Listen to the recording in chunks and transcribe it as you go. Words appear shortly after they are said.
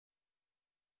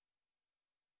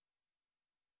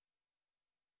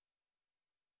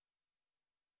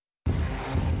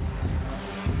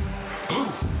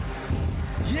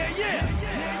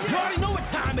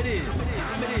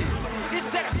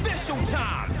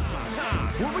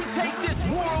where we take this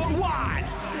worldwide.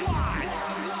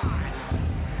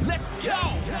 Let's go.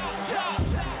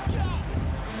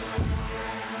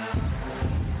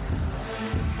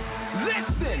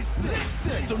 Listen.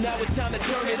 So now it's time to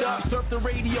turn it up. Surf the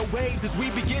radio waves as we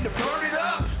begin to burn it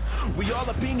up. We all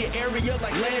up in your area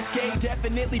like landscape,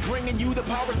 definitely bringing you the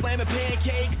power slam and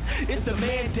pancakes. It's a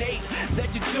mandate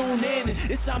that you tune in.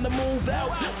 It's time to move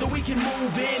out so we can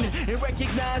move in and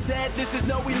recognize that this is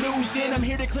no illusion. I'm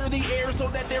here to clear the air so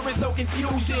that there is no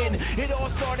confusion. It all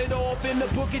started off in the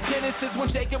book of Genesis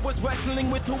when Jacob was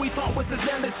wrestling with who he thought was his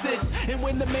nemesis. And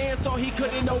when the man saw he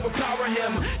couldn't overpower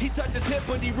him, he touched his hip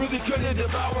but he really could have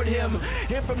devoured him.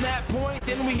 And from that point,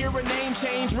 then we hear a name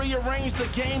change, rearrange the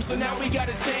game, so now we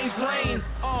gotta change lane.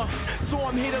 So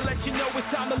I'm here to let you know it's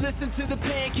time to listen to the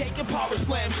Pancake and Power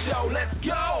Slam show. Let's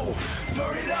go!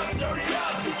 Turn it up, it's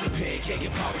the Pancake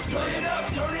and Power Slam.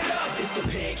 Turn it up, it's the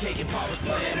Pancake and Power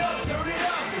Slam. Turn it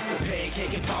up, it's the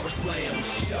Pancake and Power Slam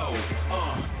show.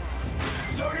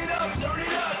 Turn it up,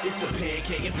 it's the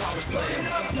Pancake and Power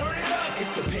Slam. Turn it up,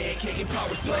 it's the Pancake and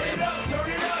Power Slam. Turn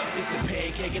it up, it's the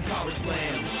Pancake and Power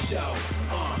Slam show.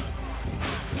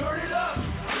 Turn it up.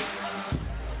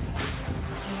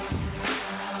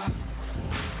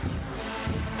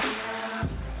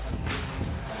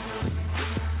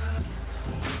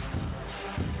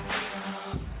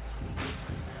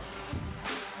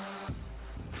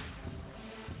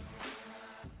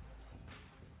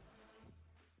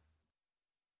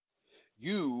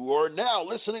 You are now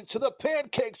listening to the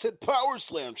Pancakes and Power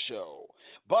Slam show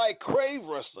by Crave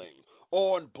Wrestling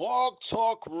on Blog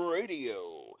Talk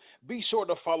Radio. Be sure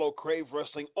to follow Crave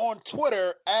Wrestling on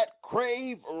Twitter at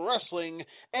Crave Wrestling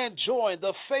and join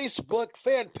the Facebook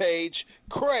fan page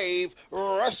Crave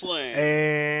Wrestling.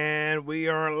 And we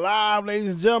are live,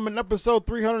 ladies and gentlemen, episode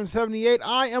 378.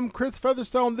 I am Chris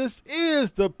Featherstone. This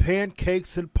is the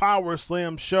Pancakes and Power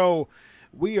Slam show.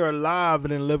 We are live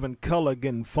and in living color,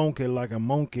 getting funky like a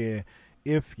monkey,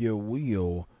 if you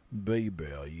will, baby,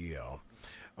 yeah.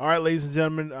 All right, ladies and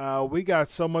gentlemen, we got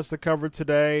so much to cover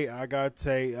today. I got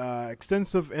a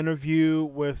extensive interview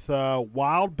with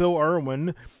Wild Bill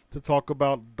Irwin to talk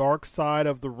about Dark Side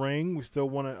of the Ring. I still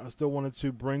wanted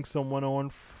to bring someone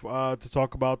on to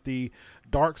talk about the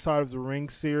Dark Side of the Ring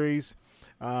series.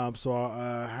 So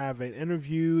I have an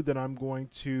interview that I'm going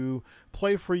to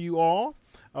play for you all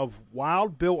of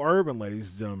Wild Bill Irwin,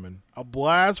 ladies and gentlemen. A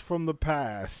blast from the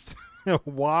past.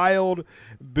 Wild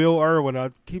Bill Irwin.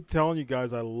 I keep telling you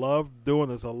guys, I love doing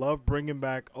this. I love bringing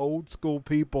back old school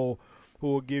people who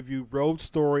will give you road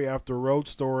story after road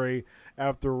story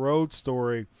after road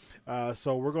story.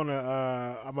 So I'm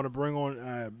gonna bring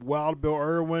on Wild Bill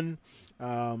Irwin.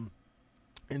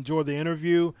 Enjoy the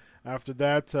interview. After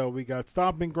that, we got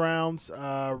Stomping Grounds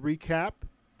recap.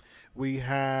 We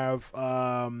have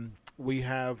of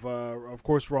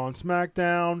course, Raw and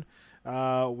SmackDown.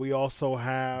 We also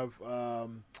have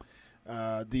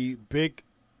the big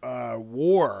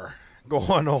war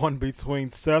going on between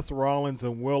Seth Rollins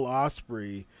and Will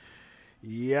Ospreay.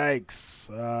 Yikes.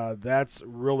 That's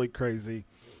really crazy.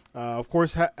 Of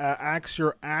course,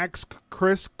 ask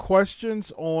Chris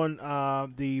questions on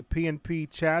the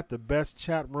PNP chat, the best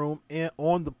chat room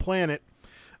on the planet.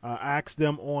 Ask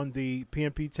them on the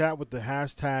PNP chat with the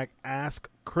hashtag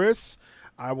AskChris.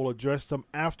 I will address them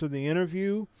after the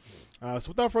interview. So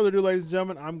without further ado, ladies and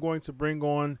gentlemen, I'm going to bring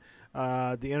on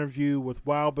the interview with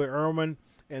Wild Bill Irwin.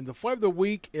 And the flavor of the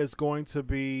week is going to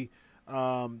be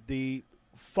the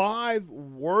 5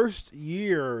 worst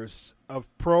years of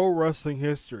pro wrestling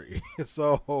history.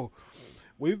 So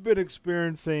we've been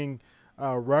experiencing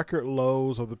record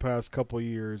lows of the past couple of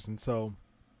years. And so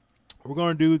we're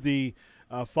going to do the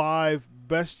 5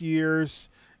 best years.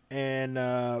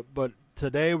 But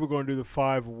today we're going to do the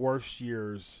 5 worst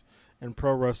years in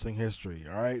pro wrestling history.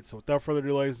 All right. So without further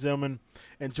ado, ladies and gentlemen,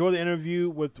 enjoy the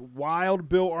interview with Wild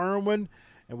Bill Irwin,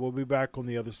 and we'll be back on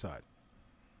the other side.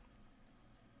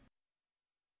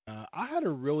 I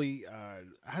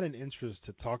had an interest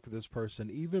to talk to this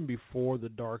person even before the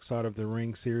Dark Side of the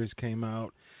Ring series came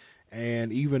out,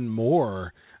 and even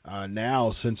more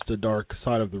now since the Dark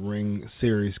Side of the Ring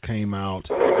series came out.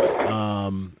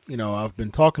 I've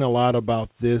been talking a lot about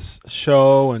this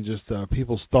show and just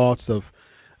people's thoughts of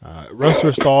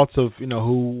wrestlers' thoughts of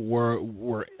who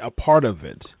were a part of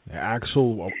it, a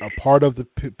part of the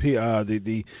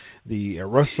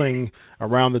wrestling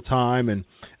around the time, and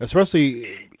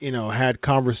especially had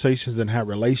conversations and had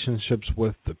relationships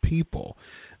with the people.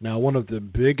 Now, one of the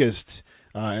biggest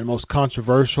and most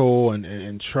controversial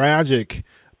and tragic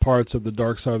parts of the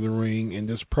Dark Side of the Ring in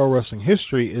this pro wrestling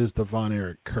history is the Von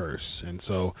Erich curse. And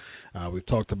so we've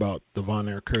talked about the Von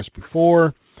Erich curse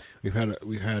before. We've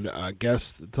had guests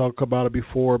talk about it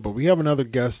before, but we have another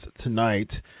guest tonight.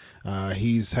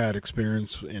 He's had experience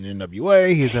in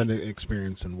NWA. He's had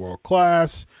experience in World Class,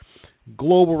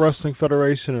 Global Wrestling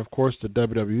Federation, and of course the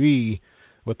WWE.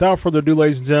 Without further ado,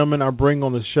 ladies and gentlemen, I bring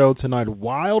on the show tonight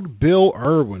Wild Bill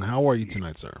Irwin. How are you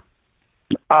tonight, sir?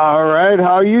 All right.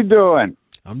 How are you doing?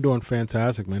 I'm doing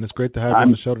fantastic, man. It's great to have you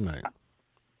on the show tonight.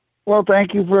 Well,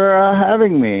 thank you for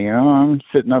having me. You know, I'm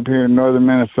sitting up here in northern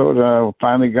Minnesota.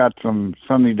 Finally got some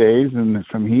sunny days and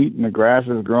some heat, and the grass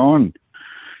is growing.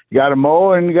 You got to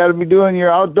mow, and you got to be doing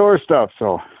your outdoor stuff.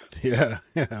 So yeah,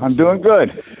 I'm doing good.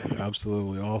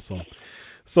 Absolutely awesome.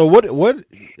 So what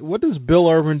does Bill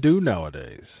Irwin do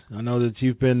nowadays? I know that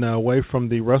you've been away from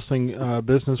the wrestling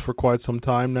business for quite some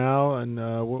time now, and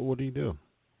what do you do?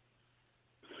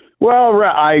 Well, what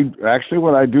I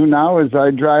do now is I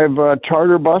drive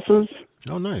charter buses.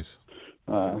 Oh, nice.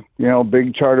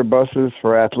 Big charter buses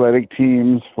for athletic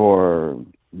teams, for,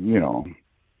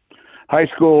 high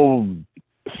school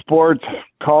sports,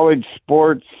 college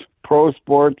sports, pro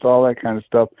sports, all that kind of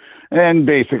stuff. And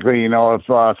basically, if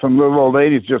some little old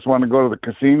ladies just want to go to the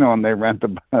casino and they rent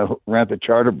the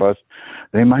charter bus,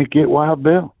 they might get Wild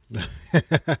Bill.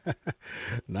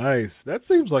 Nice. That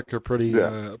seems like a pretty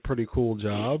cool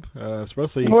job,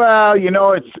 especially. Well,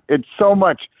 it's so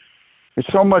much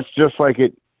just like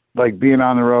being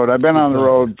on the road. I've been on the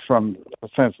road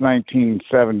since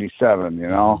 1977,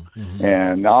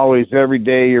 and always every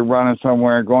day you're running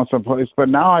somewhere, going someplace. But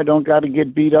now I don't got to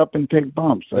get beat up and take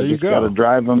bumps. I just got to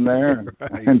drive them there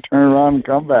and turn around and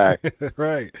come back.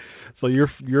 Right. So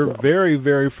you're very,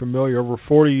 very familiar. Over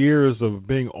 40 years of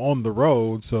being on the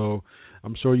road, so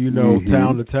I'm sure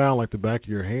town to town like the back of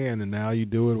your hand, and now you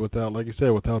do it without, like you said,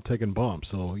 without taking bumps,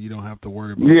 so you don't have to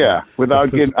worry about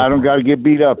I don't got to get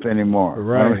beat up anymore.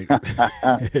 Right.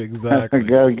 Exactly. I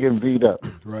got to get beat up.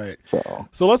 Right.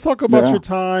 So let's talk about your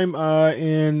time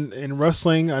in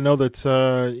wrestling. I know that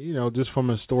just from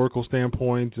a historical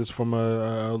standpoint, just from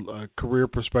a career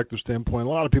perspective standpoint, a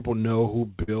lot of people know who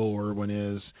Bill Irwin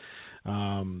is.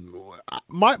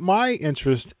 My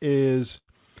interest is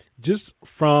just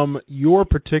from your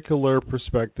particular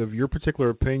perspective, your particular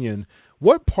opinion,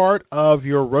 what part of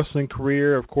your wrestling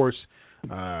career, of course, the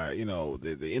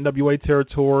NWA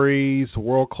territories,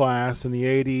 World Class in the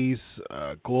 80s,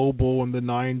 Global in the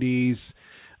 90s,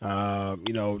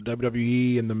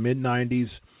 WWE in the mid-90s,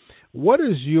 what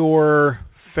is your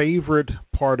favorite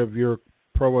part of your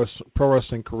pro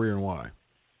wrestling career and why?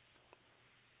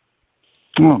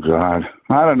 Oh, God.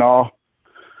 I don't know.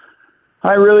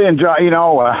 I really enjoy,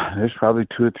 there's probably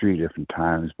 2 or 3 different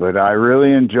times, but I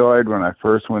really enjoyed when I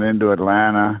first went into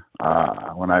Atlanta.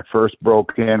 When I first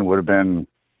broke in, would have been,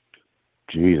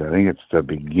 I think it's the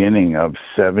beginning of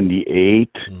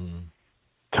 78.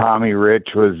 Tommy Rich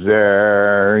was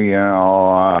there,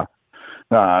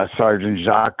 Sergeant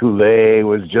Jacques Goulet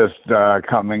was just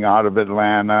coming out of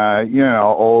Atlanta.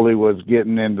 Ole was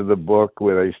getting into the book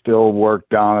where they still worked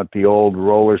down at the old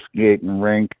roller skating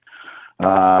rink.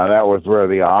 That was where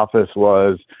the office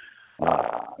was.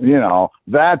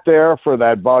 That there for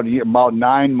that about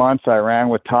 9 months I ran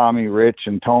with Tommy Rich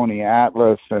and Tony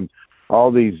Atlas and all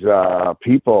these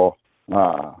people.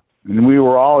 And we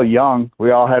were all young. We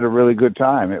all had a really good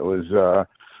time. It was a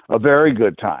very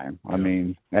good time. I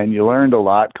mean, and you learned a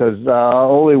lot because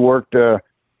Ole worked,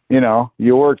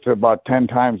 you worked about 10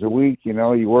 times a week. You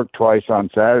worked twice on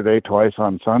Saturday, twice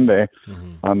on Sunday,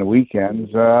 on the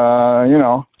weekends.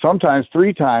 Sometimes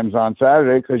 3 times on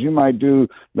Saturday because you might do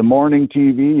the morning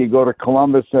TV. You go to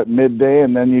Columbus at midday,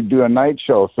 and then you do a night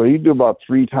show. So you do about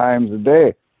 3 times a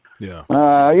day. Yeah.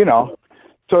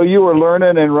 So you were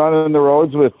learning and running the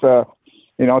roads with,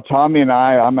 Tommy and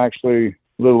I. I'm actually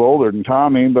a little older than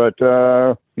Tommy, but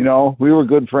we were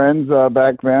good friends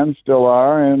back then, still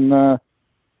are, and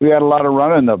we had a lot of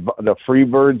running. The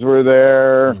Freebirds were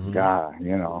there. God,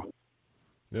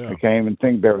 Yeah. I can't even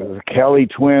think. There was the Kelly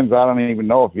twins. I don't even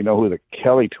know if you know who the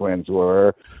Kelly twins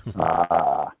were.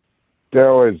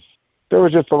 There was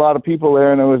just a lot of people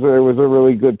there, and it was a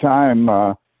really good time.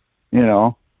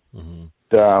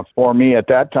 For me at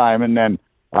that time. And then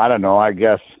I don't know. I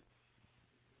guess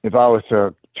if I was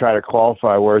to try to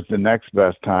qualify, where's the next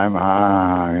best time?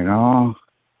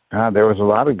 God, there was a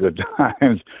lot of good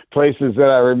times. Places that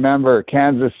I remember.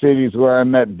 Kansas City's where I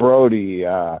met Brody.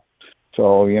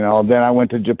 So, then I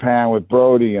went to Japan with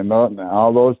Brody and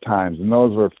all those times, and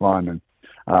those were fun. And,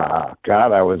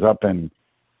 God, I was up in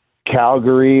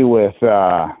Calgary with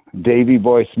Davey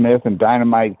Boy Smith and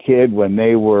Dynamite Kid when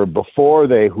they were,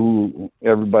 who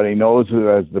everybody knows who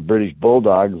as the British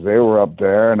Bulldogs, they were up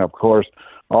there. And, of course,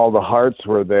 all the Hearts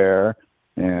were there.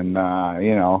 And,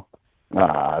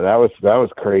 That was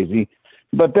crazy.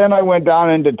 But then I went down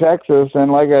into Texas,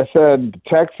 and like I said,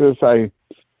 Texas,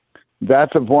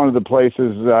 that's one of the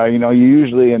places, you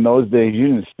usually in those days, you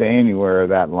didn't stay anywhere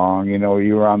that long. You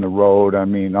were on the road,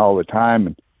 all the time.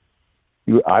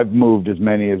 And I've moved as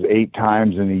many as 8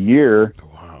 times in a year.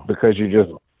 Wow. Because you're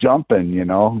just jumping,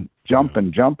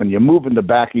 jumping. You move in the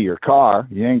back of your car.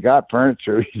 You ain't got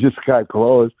furniture. You just got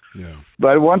clothes. Yeah.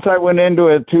 But once I went into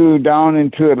it, down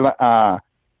into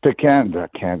to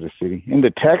Kansas City,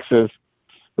 into Texas,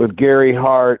 with Gary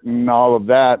Hart and all of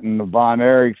that and the Von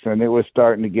Erichs, and it was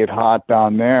starting to get hot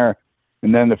down there.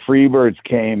 And then the Freebirds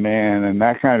came in and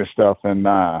that kind of stuff. And,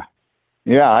 I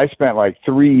spent like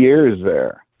 3 years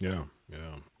there. Yeah.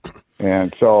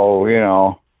 And so,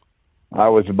 I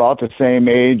was about the same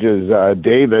age as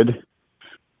David.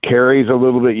 Carrie's a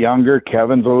little bit younger.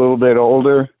 Kevin's a little bit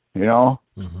older,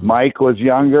 Mm-hmm. Mike was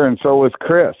younger, and so was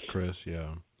Chris.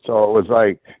 Yeah. So it was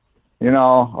like,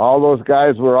 all those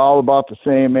guys were all about the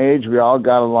same age. We all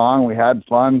got along. We had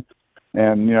fun.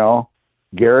 And,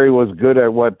 Gary was good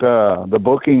at what the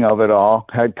booking of it all.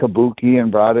 Had Kabuki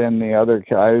and brought in the other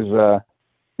guys,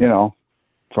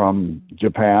 from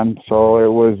Japan. So it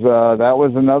was that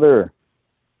was another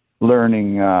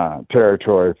learning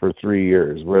territory for 3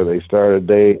 years where they started.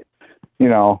 They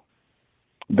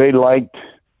liked,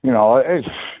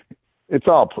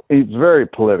 it's very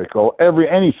political.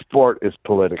 Any sport is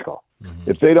political.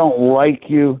 Mm-hmm. If they don't like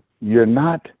you, you're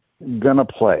not gonna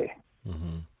play.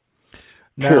 Mm-hmm.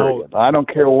 Period. I don't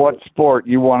care what sport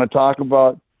you want to talk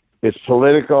about. It's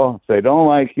political. If they don't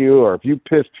like you, or if you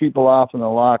piss people off in the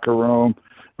locker room,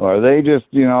 or they just,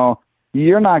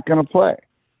 you're not going to play.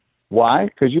 Why?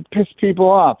 Because you piss people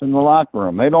off in the locker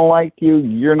room. They don't like you.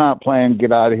 You're not playing.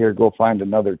 Get out of here. Go find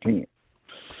another team.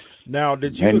 Now,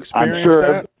 did you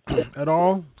experience that at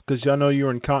all? Because I know you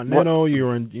were in Continental. You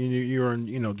were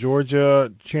in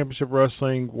Georgia Championship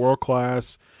Wrestling, World Class.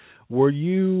 Were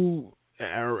you?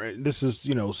 This is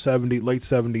late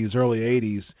 70s, early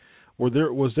 80s.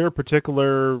 Was there a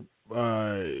particular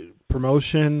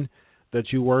promotion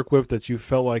that you work with that you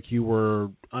felt like you were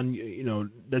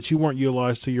that you weren't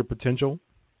utilized to your potential?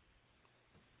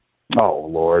 Oh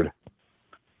Lord,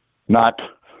 not.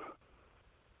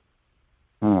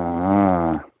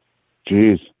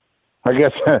 Geez, I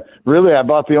guess really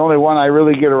about the only one I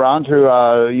really get around to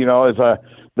is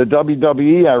the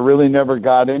WWE. I really never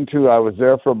got into. I was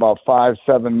there for about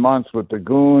 5-7 months with the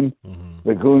Goon. Mm-hmm.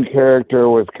 The Goon character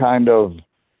was kind of,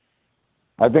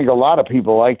 I think a lot of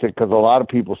people liked it because a lot of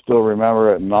people still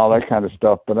remember it and all that kind of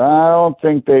stuff, but I don't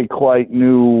think they quite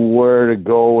knew where to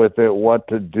go with it, what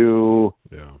to do.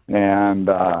 Yeah. And,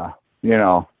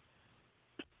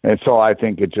 and so I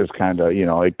think it just kind of,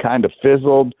 it kind of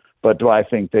fizzled. But do I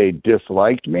think they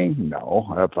disliked me?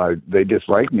 No. If they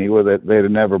disliked me, they'd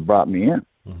have never brought me in.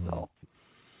 Mm-hmm. So.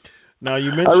 Now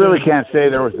you mentioned, I really can't say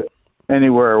there was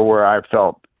anywhere where I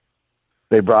felt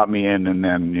they brought me in and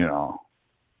then,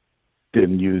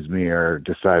 didn't use me or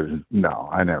decided, no,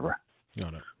 I never.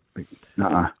 Got it.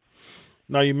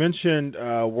 Now you mentioned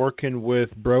working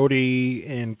with Brody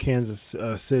in Kansas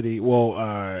City. Well,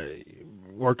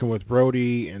 working with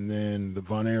Brody and then the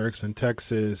Von Erichs in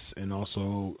Texas, and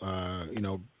also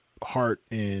Hart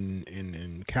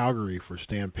in Calgary for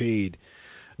Stampede.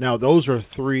 Now those are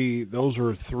three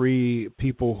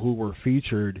people who were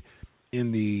featured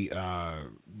in the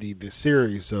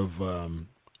series of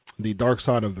the Dark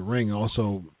Side of the Ring,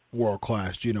 also World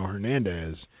Class Gino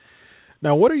Hernandez.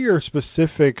 Now, what are your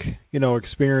specific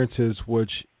experiences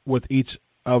with each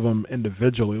of them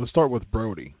individually? Let's start with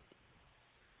Brody.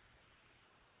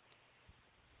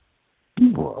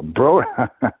 Well, Brody,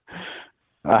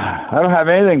 I don't have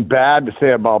anything bad to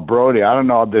say about Brody. I don't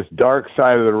know this Dark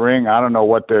Side of the Ring. I don't know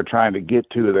what they're trying to get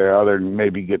to there, other than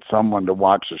maybe get someone to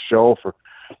watch the show for,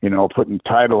 putting a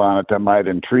title on it that might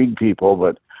intrigue people.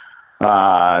 But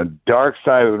Dark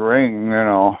Side of the Ring,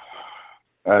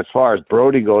 as far as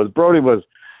Brody goes, Brody.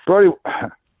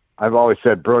 I've always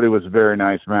said Brody was a very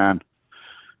nice man,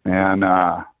 and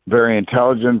very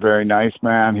intelligent, very nice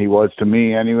man. He was to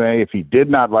me anyway. If he did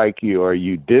not like you or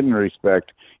you didn't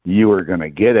respect, you were going to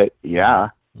get it. Yeah.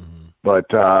 Mm-hmm. But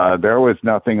there was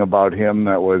nothing about him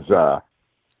that was,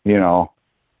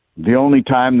 the only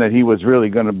time that he was really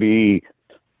going to be,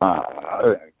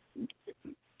 what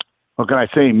can I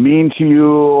say, mean to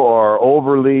you or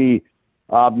overly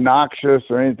obnoxious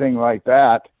or anything like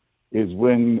that is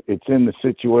when it's in the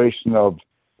situation of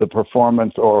the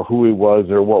performance or who he was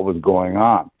or what was going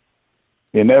on.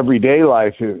 In everyday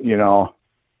life,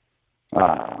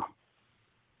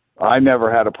 I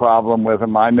never had a problem with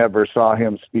him. I never saw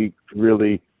him speak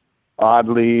really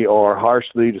oddly or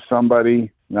harshly to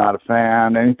somebody. not a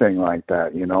fan, anything like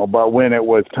that, you know. But when it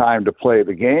was time to play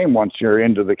the game, once you're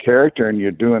into the character and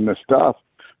you're doing the stuff,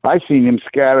 I seen him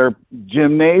scatter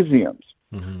gymnasiums.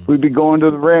 Mm-hmm. We'd be going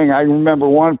to the ring. I remember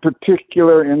one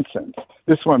particular instance.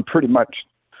 This one pretty much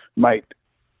might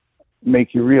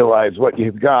make you realize what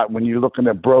you've got when you're looking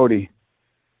at Brody.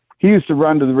 He used to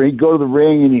run to the ring, go to the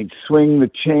ring, and he'd swing the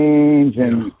chains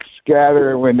and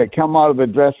scatter. When they come out of the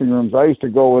dressing rooms, I used to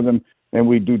go with him, and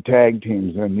we'd do tag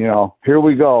teams. And, you know, here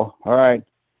we go. All right.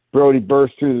 Brody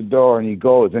bursts through the door, and he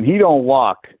goes. And he don't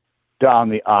walk down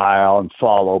the aisle and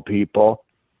follow people,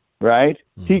 right?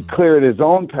 Mm-hmm. He cleared his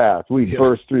own path. We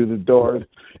burst through the doors.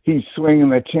 He's swinging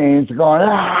the chains, going,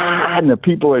 ah, and the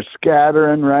people are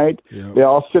scattering, right? Yep. They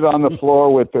all sit on the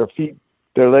floor with their feet,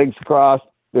 their legs crossed,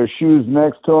 their shoes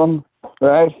next to them,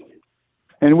 right?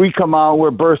 And we come out, we're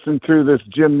bursting through this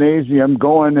gymnasium,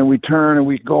 going, and we turn, and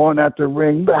we going at the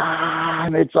ring, ah,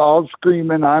 and it's all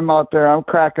screaming. I'm out there, I'm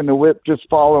cracking the whip, just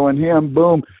following him.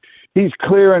 Boom. He's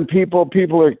clearing people.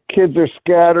 Kids are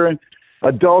scattering.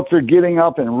 Adults are getting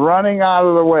up and running out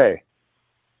of the way.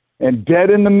 And dead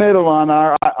in the middle on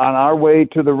our way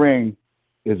to the ring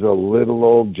is a little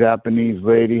old Japanese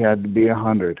lady, had to be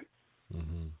 100.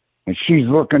 Mm-hmm. And she's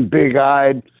looking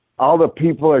big-eyed. All the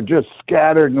people are just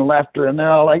scattered and left her, and they're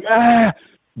all like, ah!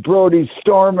 Brody's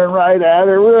storming right at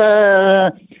her. Ah!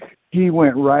 He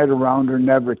went right around her,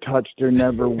 never touched her,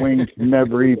 never winked,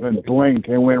 never even blinked,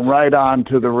 and went right on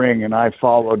to the ring, and I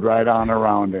followed right on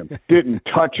around him. Didn't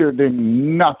touch her,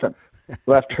 didn't nothing.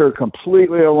 Left her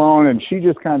completely alone, and she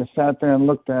just kind of sat there and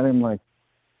looked at him like,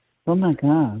 oh, my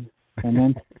God. And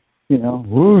then, you know,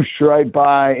 whoosh, right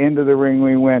by, into the ring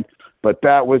we went. But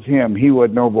that was him. He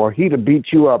would no more. He'd have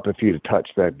beat you up if you'd have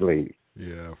touched that lady.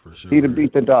 Yeah, for sure. He'd have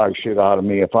beat the dog shit out of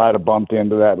me if I'd have bumped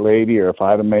into that lady, or if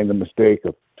I'd have made the mistake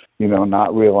of, you know,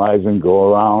 not realizing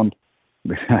go around.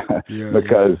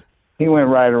 Because he went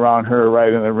right around her,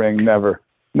 right in the ring, never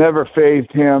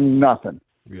fazed him, nothing.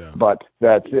 Yeah. But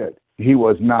that's it. He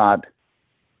was not,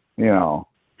 you know,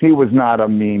 he was not a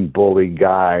mean bully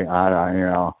guy. You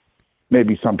know,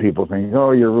 maybe some people think,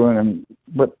 oh, you're ruining,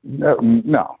 but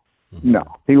no.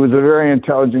 He was a very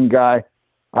intelligent guy.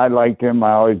 I liked him.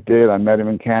 I always did. I met him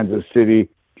in Kansas City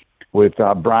with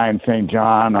Brian St.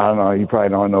 John. I don't know. You probably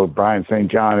don't know what Brian St.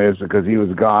 John is because he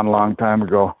was gone a long time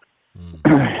ago.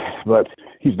 But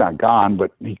he's not gone,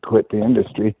 but he quit the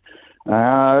industry. You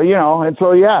know, and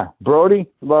so, yeah, Brody,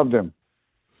 loved him.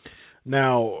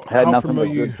 Now, had nothing but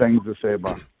good things to say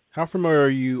about him. How familiar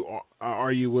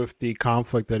are you with the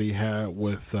conflict that he had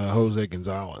with Jose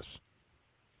Gonzalez?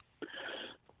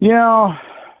 You know,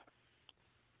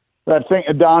 that thing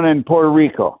down in Puerto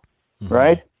Rico,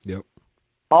 right? Yep.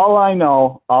 All I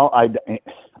know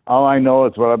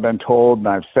is what I've been told, and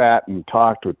I've sat and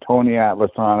talked with Tony Atlas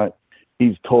on it.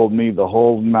 He's told me the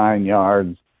whole 9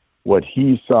 yards, what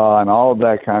he saw, and all of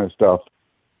that kind of stuff.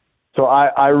 So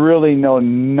I really know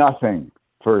nothing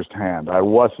firsthand. I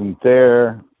wasn't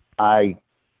there. All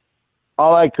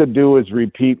I could do is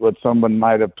repeat what someone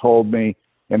might have told me,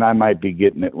 and I might be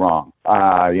getting it wrong.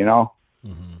 You know,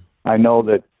 I know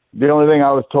that the only thing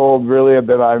I was told really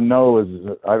that I know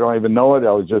is, I don't even know it,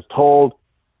 I was just told,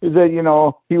 is that, you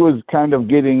know, he was kind of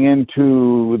getting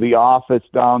into the office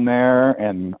down there,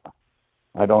 and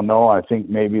I don't know, I think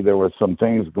maybe there was some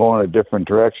things going a different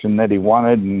direction that he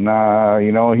wanted, and,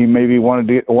 you know, he maybe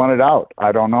wanted out.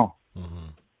 I don't know.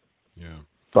 Yeah.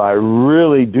 So I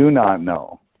really do not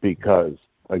know because,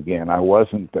 again, I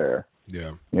wasn't there.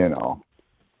 Yeah. You know.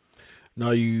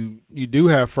 Now, you do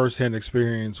have firsthand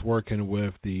experience working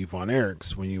with the Von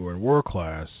Erichs when you were in World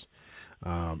Class.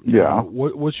 Yeah.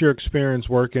 What's your experience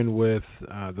working with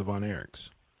the Von Erichs?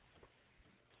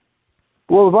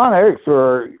 Well, the Von Erichs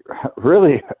were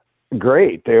really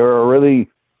great. They were really,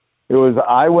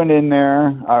 I went in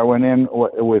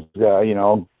with, you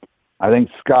know, I think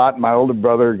Scott, my older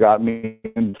brother, got me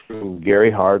into Gary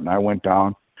Hart, and I went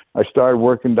down. I started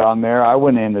working down there. I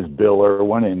went in as biller,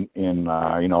 went in you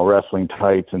know, wrestling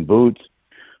tights and boots.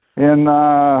 And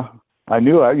I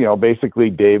knew, you know, basically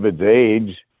David's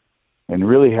age and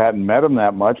really hadn't met him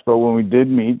that much. But when we did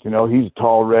meet, you know, he's a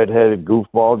tall, redheaded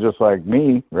goofball just like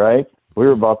me, right? We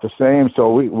were about the same.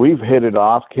 So we've hit it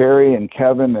off, Kerry and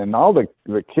Kevin and all the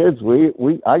kids.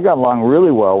 I got along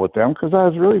really well with them because I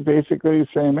was really basically the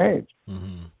same age,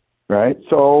 right?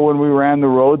 So when we ran the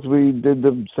roads, we did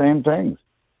the same things.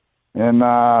 And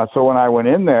so when I went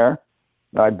in there,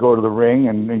 I'd go to the ring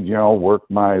and, you know, work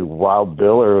my Wild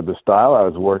Bill or the style I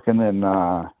was working. And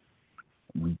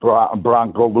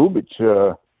Bronco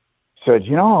Lubitsch said,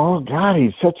 you know, oh, God,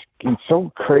 he's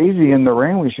so crazy in the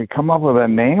ring. We should come up with a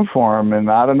name for him.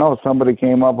 And I don't know, somebody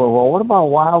came up with, well, what about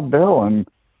Wild Bill? And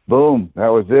boom, that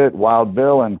was it, Wild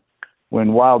Bill. And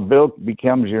when Wild Bill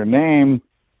becomes your name,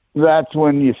 that's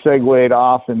when you segued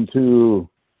off into,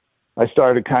 I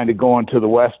started kind of going to the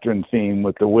Western theme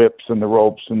with the whips and the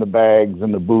ropes and the bags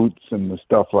and the boots and the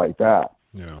stuff like that.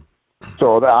 Yeah.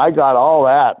 So I got all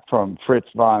that from Fritz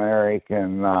Von Erich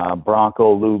and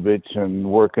Bronco Lubitsch and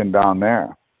working down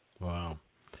there. Wow.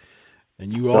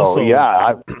 And you also,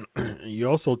 you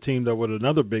also teamed up with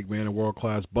another big man in World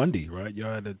Class, Bundy, right? You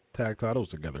had the tag titles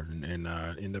together in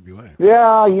NWA.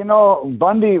 Yeah,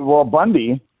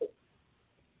 Bundy,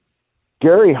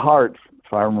 Gary Hart,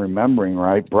 if I'm remembering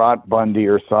right, brought Bundy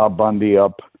or saw Bundy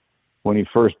up when he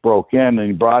first broke in, and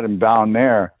he brought him down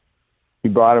there. He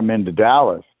brought him into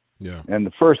Dallas. Yeah. And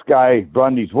the first guy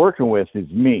Bundy's working with is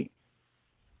me.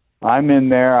 I'm in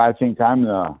there. I think I'm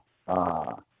the,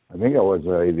 I think I was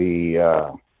what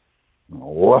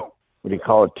do you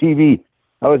call it? TV.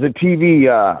 I was a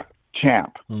TV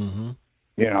champ, you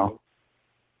know.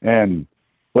 And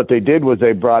what they did was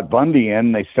they brought Bundy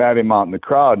in. They sat him out in the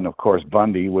crowd, and of course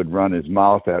Bundy would run his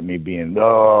mouth at me, being,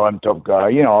 "Oh, I'm a tough guy,"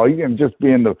 you know, just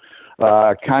being the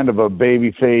kind of a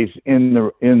baby face in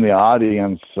the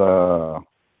audience,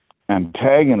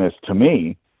 antagonist to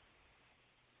me.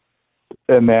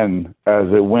 And then as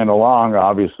it went along,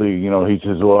 obviously, you know, he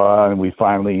says, well, and we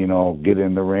finally, you know, get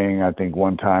in the ring. I think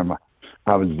one time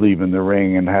I was leaving the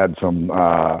ring and had some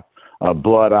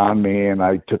blood on me, and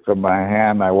I took up my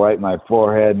hand, I wiped my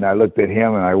forehead, and I looked at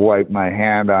him, and I wiped my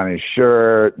hand on his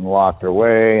shirt and walked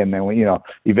away. And then, you know,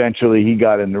 eventually he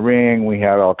got in the ring. We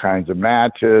had all kinds of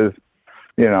matches,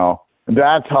 you know. And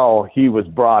that's how he was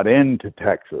brought into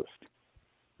Texas.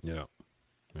 Yeah,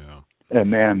 yeah.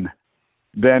 And then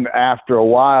after a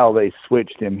while they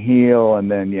switched him heel, and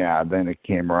then it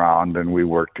came around and we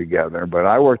worked together. But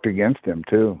I worked against him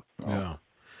too. So. Yeah.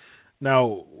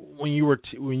 Now, when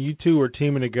you two were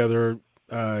teaming together,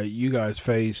 you guys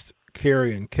faced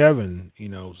Kerry and Kevin, you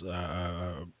know,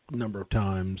 a number of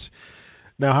times.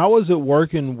 Now, how was it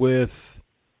working with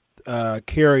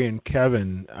Kerry and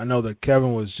Kevin? I know that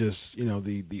Kevin was just, you know,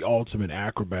 the ultimate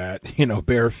acrobat, you know,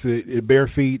 bare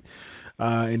feet.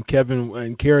 And Kevin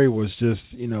and Kerry was just,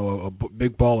 you know, a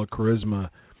big ball of charisma.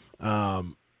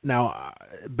 Now,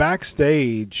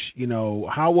 backstage, you know,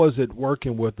 how was it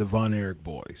working with the Von Erich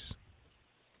boys?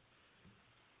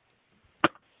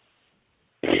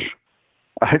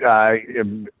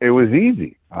 It was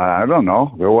easy. I don't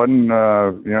know. There wasn't,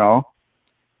 you know.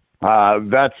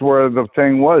 That's where the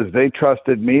thing was. They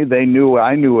trusted me. They knew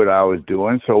I knew what I was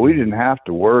doing, so we didn't have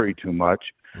to worry too much.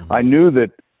 Mm-hmm. I knew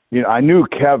that, you know, I knew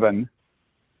Kevin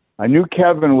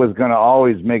was going to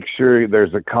always make sure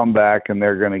there's a comeback and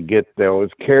they're going to get those.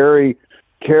 Kerry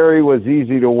was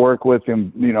easy to work with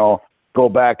him, you know, go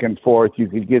back and forth. You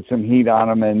could get some heat on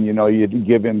him and, you know, you'd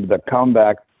give him the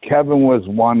comeback. Kevin was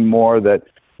one more that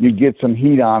you'd get some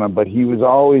heat on him, but he was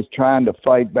always trying to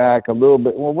fight back a little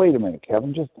bit. Well, wait a minute,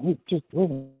 Kevin, just wait a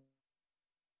minute.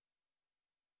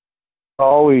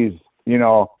 Always, you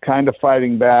know, kind of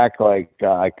fighting back like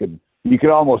you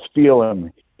could almost feel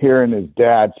him hearing his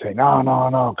dad say,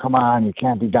 no, come on, you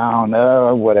can't be down,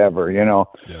 whatever, you know.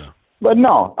 Yeah. But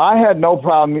no, I had no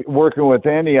problem working with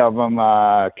any of them.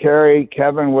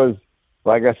 Kevin was,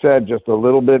 like I said, just a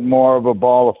little bit more of a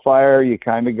ball of fire. You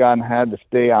kind of had to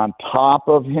stay on top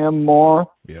of him more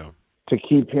to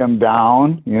keep him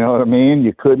down. You know what I mean?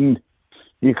 You couldn't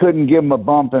give him a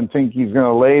bump and think he's going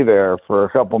to lay there for a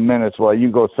couple minutes while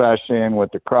you go sashaying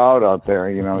with the crowd out there,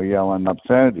 you know, yelling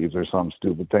obscenities or some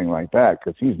stupid thing like that.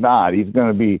 Because he's not. He's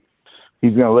going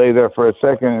to lay there for a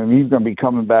second and he's going to be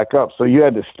coming back up. So you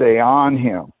had to stay on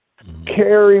him. Mm-hmm.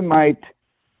 Kerry might,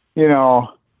 you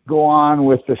know, go on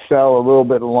with the cell a little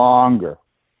bit longer.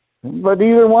 But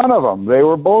either one of them, they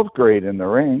were both great in the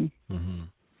ring. Mm-hmm.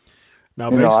 Now,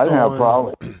 you know, I didn't have a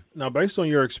problem. Now, based on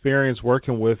your experience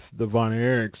working with the Von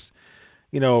Erichs,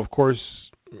 you know, of course,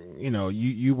 you know,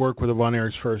 you work with the Von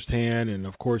Erichs firsthand, and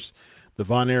of course, the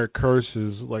Von Erich curse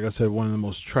is, like I said, one of the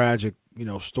most tragic, you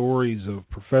know, stories of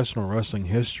professional wrestling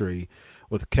history,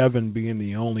 with Kevin being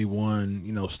the only one,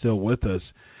 you know, still with us.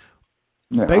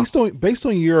 Yeah. Based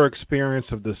on your experience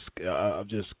of this, of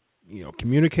just, you know,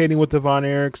 communicating with the Von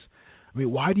Erichs, I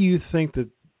mean, why do you think that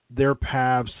their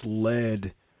paths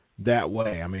led that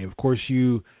way? I mean, of course,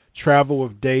 you travel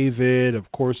with David. Of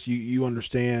course, you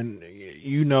understand,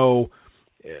 you know,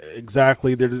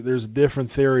 exactly. There's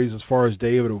different theories as far as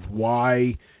David of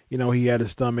why, you know, he had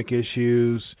his stomach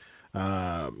issues.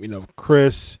 You know,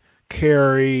 Chris,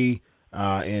 Kerry,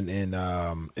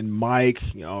 and Mike,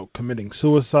 you know, committing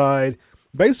suicide.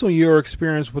 Based on your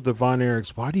experience with the Von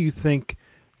Erichs, why do you think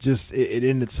just it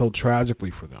ended so tragically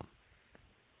for them?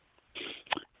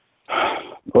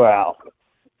 Well,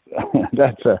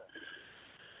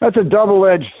 that's a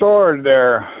double-edged sword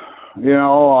there. You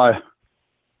know,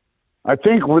 I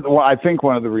think one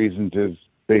of the reasons is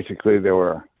basically they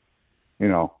were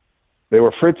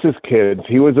Fritz's kids.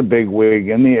 He was a big wig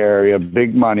in the area,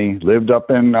 big money, lived up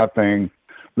in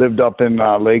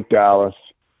Lake Dallas.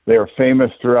 They were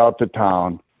famous throughout the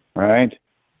town, right?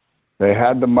 They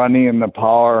had the money and the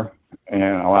power, and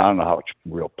I don't know how much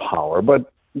real power,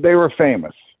 but they were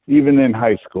famous, even in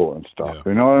high school and stuff. Yeah.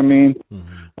 You know what I mean?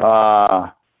 Mm-hmm.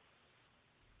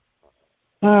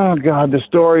 Oh, God, the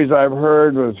stories I've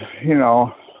heard was, you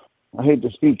know, I hate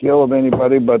to speak ill of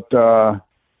anybody, but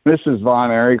Mrs. Von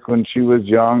Erich, when she was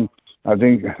young, I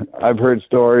think I've heard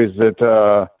stories that,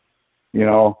 you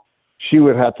know, she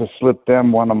would have to slip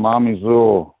them one of Mommy's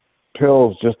little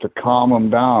pills just to calm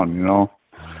them down, you know.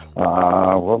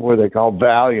 What were they called?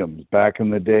 Valiums back in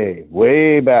the day,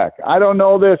 way back. I don't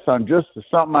know this.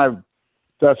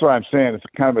 That's what I'm saying. It's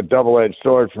kind of a double-edged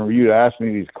sword for you to ask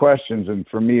me these questions and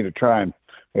for me to try and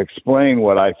explain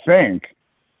what I think,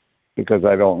 because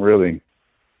I don't really,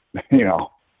 you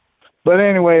know. But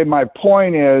anyway, my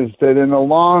point is that in the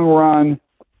long run,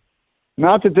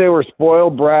 not that they were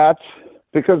spoiled brats,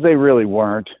 because they really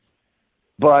weren't,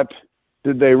 but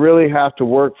did they really have to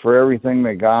work for everything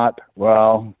they got?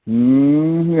 Well,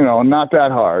 you know, not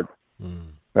that hard,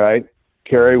 right?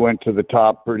 Kerry went to the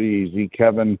top pretty easy.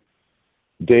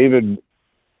 David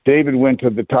went to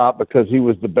the top because he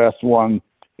was the best one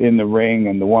in the ring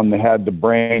and the one that had the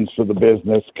brains for the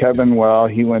business. Kevin, well,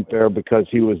 he went there because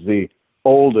he was the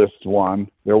oldest one.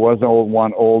 There was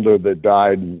one older that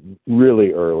died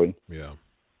really early. Yeah.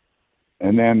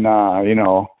 And then, you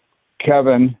know,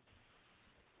 Kevin's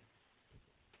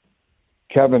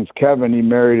Kevin. He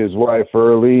married his wife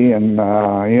early, and,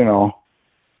 you know,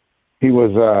 he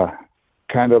was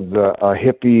kind of a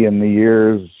hippie in the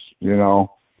years, you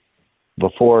know,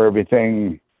 before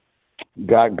everything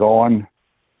got going.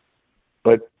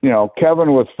 But, you know,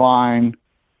 Kevin was fine.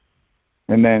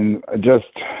 And then just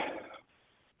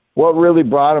what really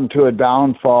brought him to a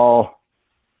downfall,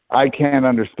 I can't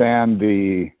understand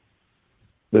the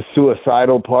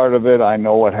suicidal part of it. I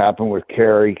know what happened with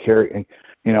Kerry. Kerry,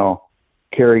 you know,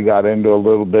 Kerry got into a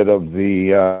little bit of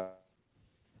the,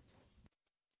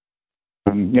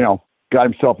 you know, got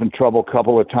himself in trouble a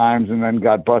couple of times and then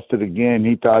got busted again.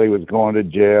 He thought he was going to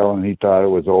jail and he thought it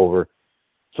was over.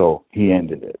 So he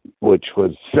ended it, which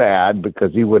was sad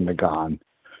because he wouldn't have gone.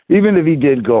 Even if he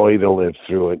did go, he'd have lived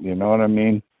through it. You know what I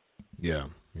mean? Yeah.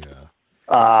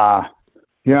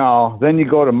 You know, then you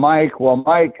go to Mike. Well,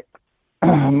 Mike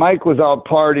was out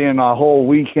partying a whole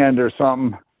weekend or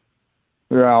something.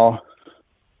 You know,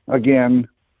 again,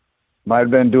 might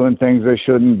have been doing things they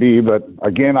shouldn't be, but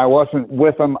again, I wasn't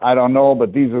with him. I don't know,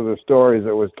 but these are the stories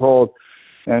that was told.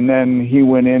 And then he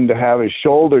went in to have his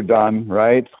shoulder done,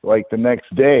 right? Like the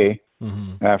next day,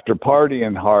 after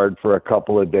partying hard for a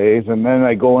couple of days. And then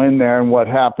I go in there, and what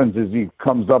happens is he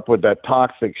comes up with that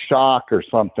toxic shock or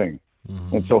something.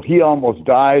 And so he almost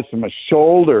dies from a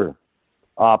shoulder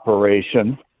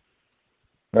operation,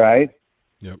 right?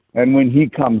 Yep. And when he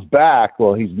comes back,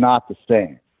 well, he's not the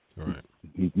same. Right.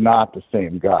 He's not the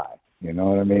same guy. You know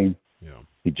what I mean? Yeah.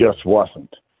 He just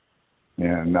wasn't.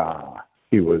 And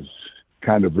he was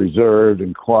kind of reserved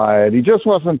and quiet. He just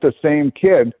wasn't the same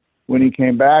kid when he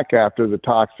came back after the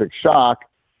toxic shock.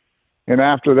 And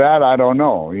after that, I don't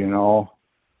know, you know,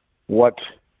 what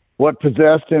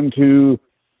possessed him to,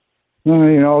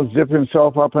 you know, zip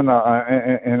himself up in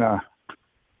a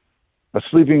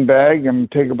sleeping bag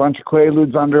and take a bunch of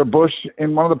Quaaludes under a bush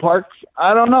in one of the parks.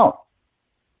 I don't know.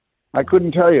 I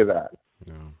couldn't tell you that.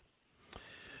 No.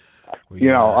 You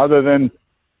know, other than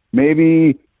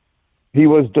maybe he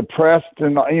was depressed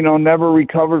and, you know, never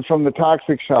recovered from the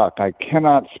toxic shock. I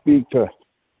cannot speak to,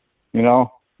 you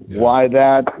know, why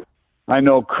that. I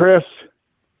know Chris,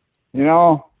 you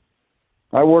know,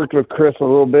 I worked with Chris a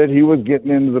little bit. He was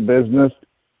getting into the business.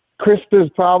 Chris's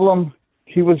problem,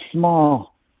 he was small.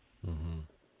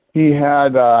 He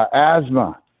had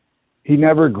asthma. He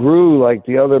never grew like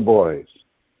the other boys.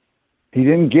 He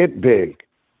didn't get big.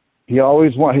 He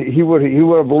always he would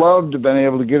have loved to have been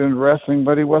able to get into wrestling,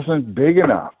 but he wasn't big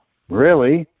enough,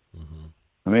 really.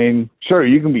 I mean, sure,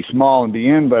 you can be small and be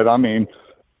in, but I mean,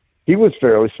 he was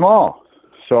fairly small.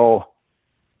 So,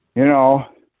 you know,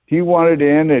 he wanted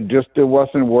in. It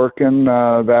wasn't working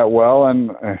that well.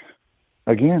 And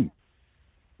again,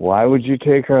 why would you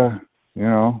take a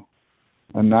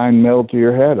 9 mil to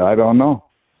your head? I don't know.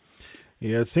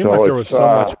 Yeah, it seemed like there was so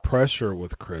much pressure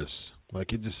with Chris.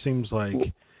 Like, it just seems like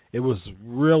it was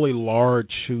really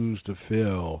large shoes to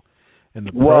fill. And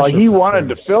he wanted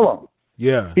to fill them.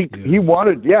 Yeah. He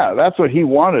wanted, that's what he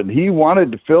wanted. He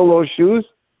wanted to fill those shoes,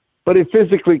 but he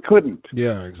physically couldn't.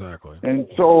 Yeah, exactly. And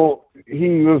so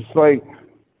he was like,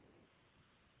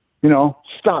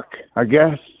 stuck, I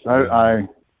guess. I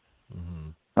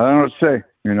don't know what to say,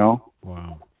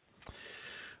 Wow.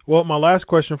 Well, my last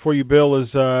question for you, Bill, is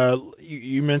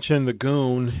you mentioned the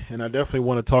Goon, and I definitely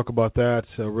want to talk about that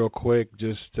real quick.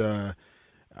 Just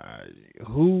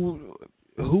who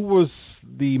was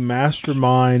the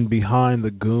mastermind behind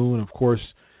the Goon? Of course,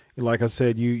 like I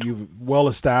said, you well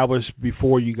established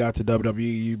before you got to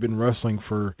WWE. You've been wrestling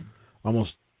for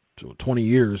almost 20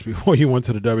 years before you went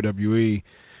to the WWE.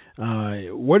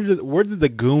 Where did the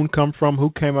Goon come from? Who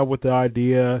came up with the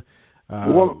idea?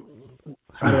 How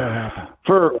did that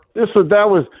happen? This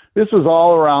was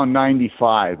all around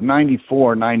 94,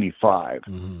 95.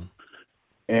 Mm-hmm.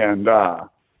 And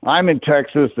I'm in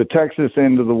Texas. The Texas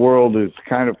end of the world is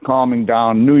kind of calming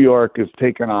down. New York is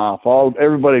taking off.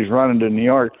 Everybody's running to New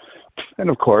York. And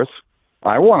of course,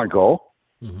 I want to go,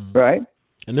 right?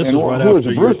 And this was right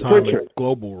after your time at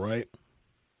Global, right?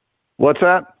 What's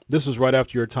that? This was right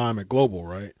after your time at Global,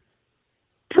 right?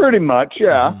 Pretty much,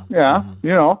 yeah.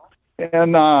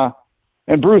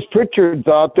 And Bruce Pritchard's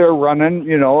out there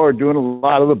running, or doing a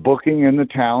lot of the booking and the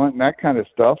talent and that kind of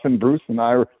stuff. And Bruce and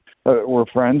I were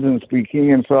friends and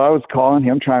speaking, and so I was calling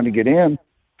him trying to get in.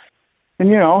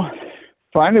 And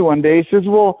finally one day he says,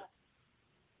 "Well,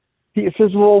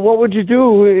 what would you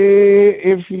do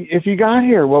if you got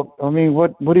here? Well, I mean,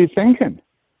 what are you thinking?"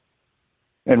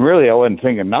 And really, I wasn't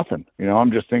thinking nothing.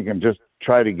 I'm just thinking, just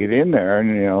try to get in there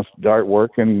and start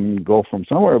work and go from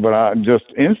somewhere. But I just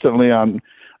instantly on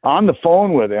the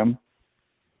phone with him,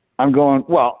 I'm going,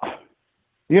 well,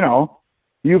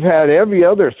 you've had every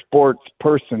other sports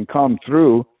person come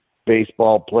through,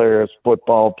 baseball players,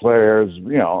 football players,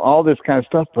 all this kind of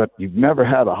stuff, but you've never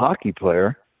had a hockey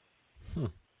player.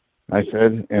 I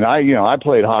said, and I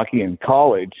played hockey in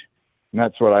college, and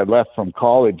that's what I left from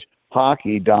college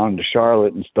hockey down to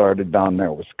Charlotte and started down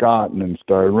there with Scott and then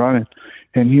started running.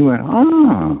 And he went,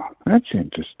 "Oh, that's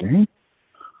interesting.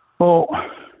 Well,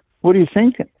 what are you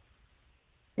thinking?"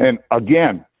 And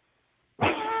again,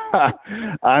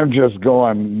 I'm just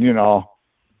going,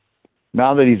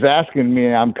 now that he's asking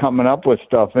me, I'm coming up with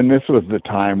stuff. And this was the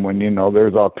time when,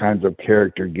 there's all kinds of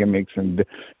character gimmicks and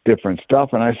different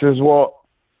stuff. And I says, well,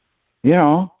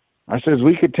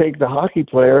 we could take the hockey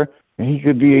player and he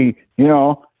could be,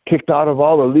 kicked out of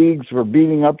all the leagues for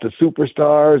beating up the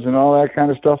superstars and all that kind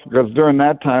of stuff. Because during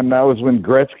that time, that was when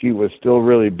Gretzky was still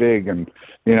really big. And,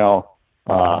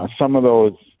 some of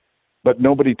those, but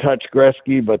nobody touched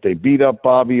Gretzky, but they beat up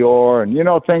Bobby Orr and,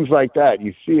 things like that.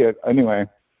 You see it anyway.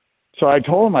 So I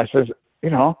told him, I says,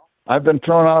 I've been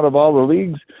thrown out of all the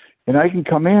leagues and I can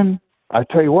come in. I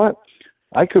tell you what,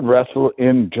 I could wrestle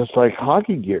in just like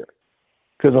hockey gear.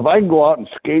 Because if I can go out and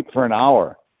skate for an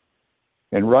hour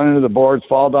and run into the boards,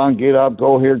 fall down, get up,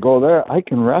 go here, go there, I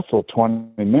can wrestle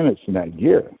 20 minutes in that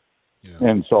gear. Yeah.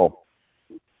 And so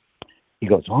he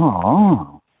goes,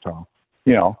 oh. So,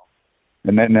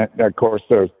 and then of course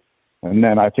and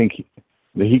then I think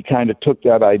he kind of took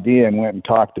that idea and went and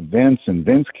talked to Vince, and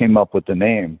Vince came up with the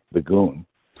name, the Goon.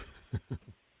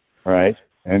 Right?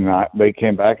 And they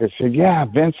came back and said, yeah,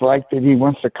 Vince liked it. He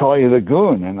wants to call you the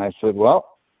Goon. And I said,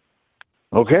 well,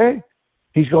 okay.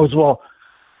 He goes, well,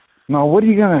 no, what are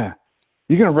you gonna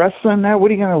wrestle in that?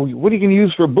 What are you gonna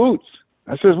use for boots?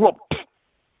 I says, well,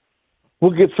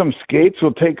 we'll get some skates.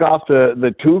 We'll take off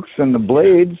the toques and the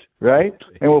blades, right?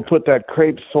 And we'll put that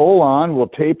crepe sole on. We'll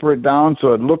taper it down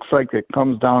so it looks like it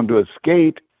comes down to a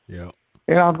skate. Yeah.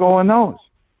 And I'll go in those.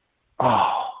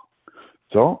 Oh.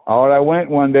 So out I went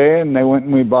one day, and they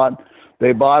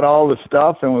bought all the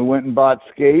stuff, and we went and bought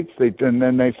skates. And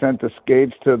then they sent the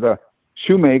skates to the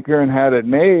shoemaker and had it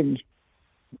made.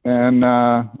 And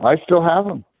I still have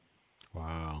them.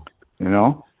 Wow.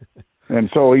 And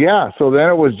so, so then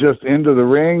it was just into the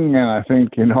ring, and I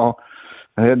think,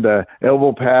 I had the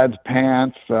elbow pads,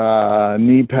 pants,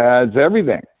 knee pads,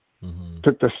 everything. Mm-hmm.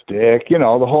 Took the stick, the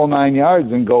whole 9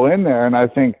 yards, and go in there. And I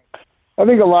think a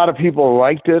lot of people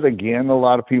liked it. Again, a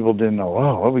lot of people didn't know,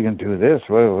 oh, what are we going to do with this?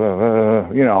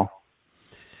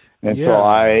 And so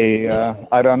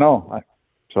I don't know.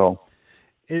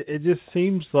 It just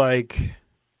seems like,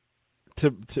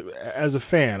 to as a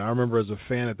fan, I remember as a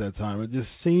fan at that time, it just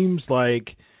seems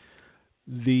like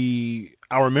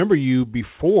I remember you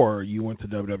before you went to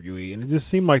WWE, and it just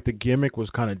seemed like the gimmick was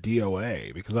kind of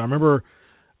DOA, because I remember,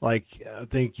 I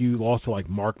think you lost to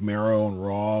Mark Marrow on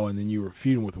Raw, and then you were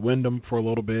feuding with Wyndham for a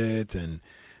little bit, and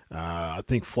I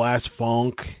think Flash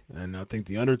Funk, and I think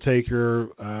The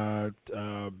Undertaker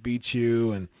beat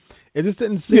you, and It just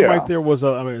didn't seem like there was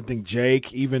I think Jake,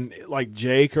 even like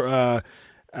Jake, during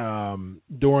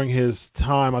his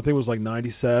time, I think it was like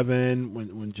 97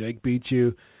 when Jake beat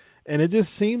you, and it just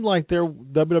seemed like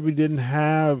WWE didn't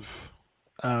have.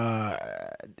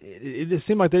 It just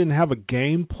seemed like they didn't have a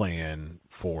game plan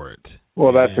for it.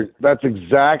 Well, that's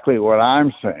exactly what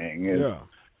I'm saying.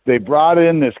 They brought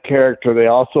in this character. They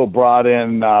also brought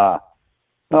in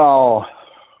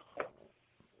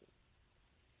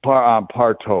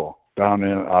Parto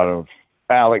out of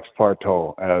Alex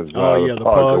Parto as the Pug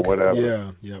or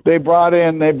whatever. Yeah. They brought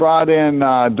in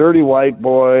Dirty White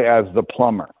Boy as the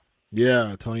plumber.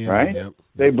 Yeah, Tony. Right. Yep.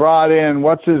 They brought in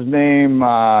what's his name,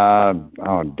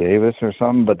 Davis or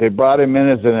something, but they brought him in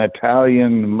as an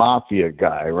Italian mafia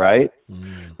guy, right?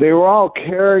 Mm. They were all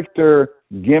character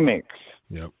gimmicks.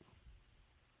 Yep.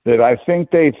 That I think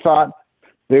they thought.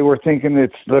 They were thinking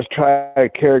let's try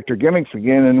character gimmicks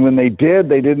again, and when they did,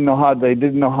 they didn't know how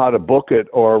to book it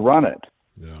or run it.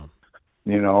 Yeah.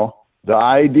 You know, the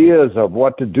ideas of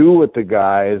what to do with the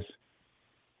guys.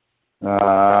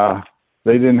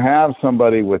 They didn't have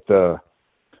somebody with the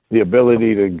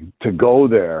ability to go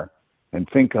there and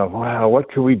think of, wow, what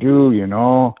can we do? You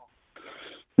know,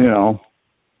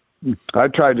 I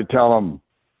tried to tell them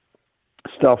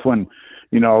stuff when,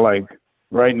 like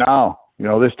right now.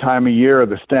 This time of year,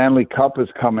 the Stanley Cup is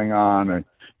coming on, and,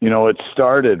 it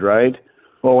started, right?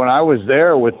 Well, when I was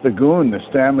there with the Goon, the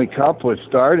Stanley Cup was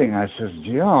starting. I says,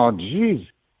 geez,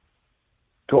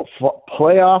 go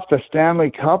play off the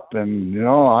Stanley Cup, and,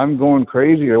 I'm going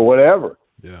crazy or whatever.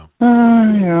 Yeah.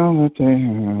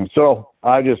 So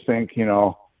I just think,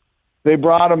 they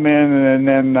brought him in, and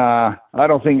then I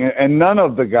don't think, and none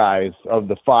of the guys of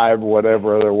the 5,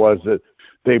 whatever there was that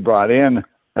they brought in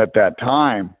at that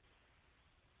time,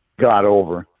 got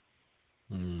over.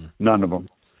 None of them.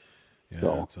 Yeah,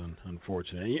 so. That's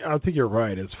unfortunate. I think you're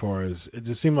right as far as it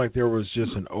just seemed like there was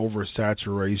just an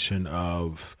oversaturation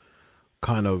of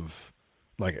kind of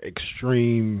like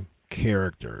extreme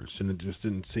characters, and it just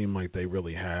didn't seem like they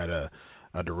really had a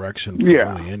direction for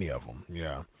really any of them.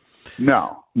 Yeah.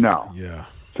 No. Yeah.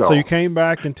 So you came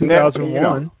back in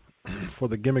 2001 for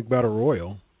the Gimmick Battle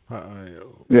Royal.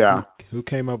 Who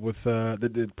came up with?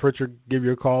 Did Pritchard give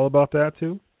you a call about that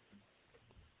too?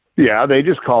 Yeah, they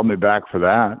just called me back for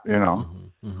that.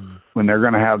 When they're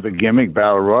going to have the Gimmick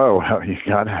Battle Royal, well, you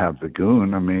got to have the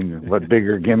Goon. I mean, what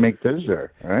bigger gimmick is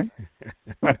there, right?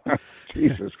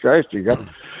 Jesus Christ, you got, and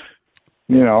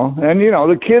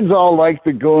the kids all like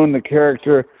the Goon, the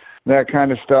character, that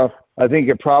kind of stuff. I think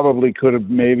it probably could have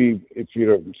maybe if you'd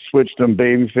have switched them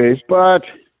babyface, but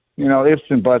ifs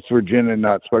and buts were gin and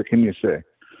nuts. What can you say?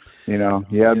 You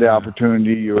had the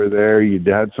opportunity, you were there, you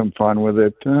had some fun with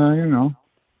it.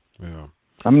 Yeah.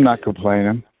 I'm not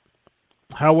complaining.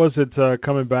 How was it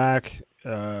coming back?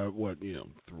 3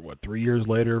 years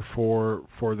later for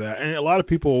that? And a lot of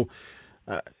people,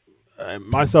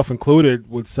 myself included,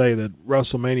 would say that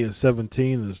WrestleMania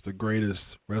 17 is the greatest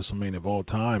WrestleMania of all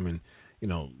time, and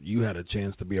you had a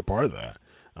chance to be a part of that.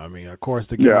 I mean, of course,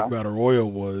 the Gimmick Battle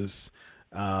Royal was,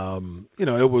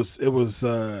 it was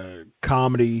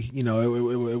comedy. It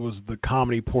was the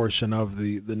comedy portion of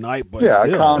the night, but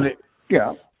comedy.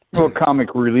 Yeah. A little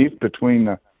comic relief between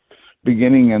the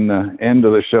beginning and the end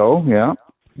of the show,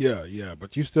 Yeah,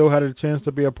 but you still had a chance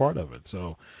to be a part of it.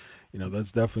 So, that's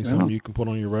definitely something you can put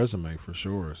on your resume for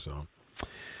sure. So,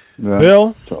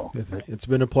 Bill, it's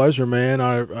been a pleasure, man.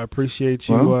 I appreciate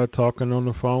you talking on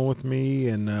the phone with me,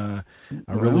 and I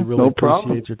really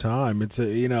appreciate your time. It's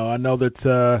I know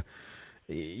that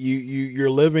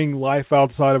you're living life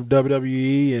outside of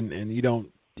WWE, and you don't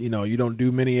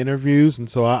do many interviews, and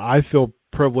so I feel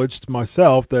privileged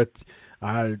myself that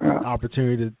I had an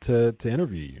opportunity to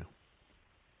interview you.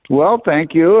 Well,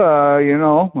 thank you. I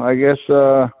guess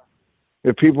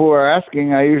if people are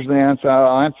asking, I usually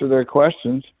I'll answer their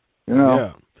questions.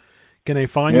 Yeah. Can they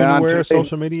find you anywhere,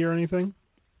 social media or anything?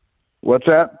 What's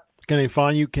that? Can they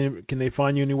find you? Can they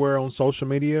find you anywhere on social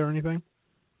media or anything?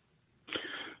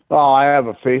 Oh, I have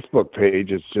a Facebook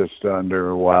page. It's just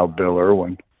under Wild Bill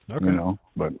Irwin. Okay.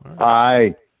 But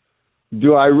right.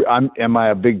 Am I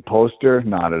a big poster?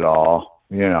 Not at all.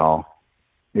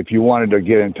 If you wanted to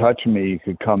get in touch with me, you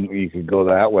could go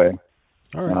that way.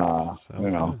 All right.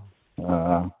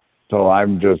 So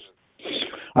I'm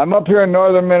up here in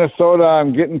northern Minnesota.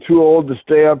 I'm getting too old to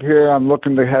stay up here. I'm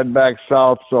looking to head back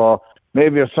south. So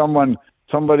maybe if somebody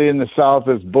in the south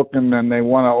is booking and they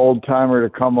want an old timer to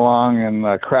come along and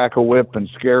crack a whip and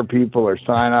scare people or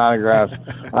sign autographs,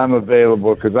 I'm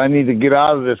available because I need to get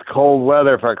out of this cold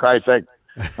weather, for Christ's sake.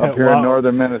 up here in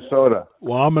northern Minnesota.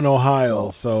 Well, I'm in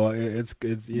Ohio, so it's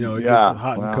it gets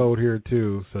hot and cold here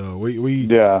too. So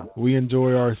we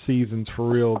enjoy our seasons for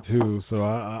real too. So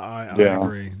I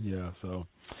agree. Yeah. So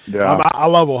I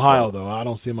love Ohio though. I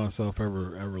don't see myself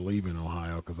ever leaving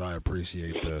Ohio because I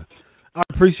appreciate the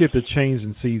change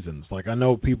in seasons. Like I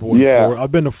know people in Florida.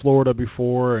 I've been to Florida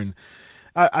before, and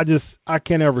I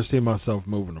can't ever see myself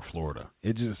moving to Florida.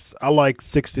 I like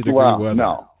 60-degree weather.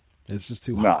 No, it's just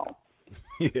too hot. No.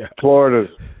 Yeah. Florida's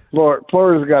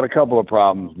got a couple of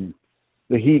problems.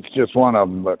 The heat's just one of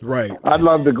them. But right. I'd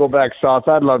love to go back south.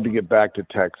 I'd love to get back to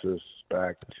Texas,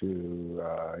 back to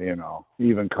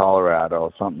even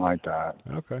Colorado, something like that.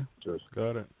 Okay. Just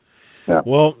got it. Yeah.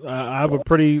 Well, I have a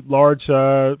pretty large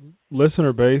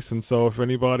listener base, and so if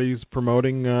anybody's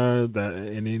promoting that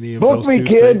in any of those me,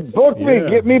 kid. Book me.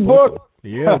 Get me booked.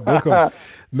 Yeah, book them.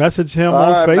 Message him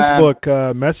on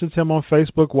Facebook. Message him on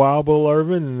Facebook, Wild Bill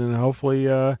Irvin, and then hopefully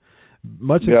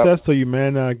much success to you,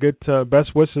 man. Good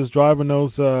best wishes driving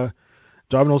those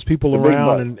people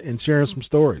around and sharing some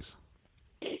stories.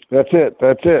 That's it.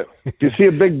 If you see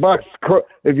a big bus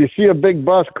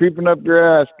creeping up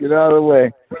your ass, get out of the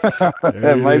way.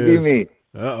 That might be me.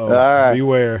 Uh-oh. All right.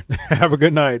 Beware. Have a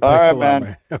good night. All right,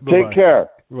 man. Take care.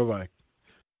 Bye-bye.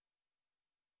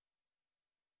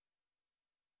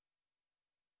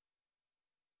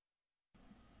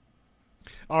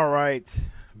 All right.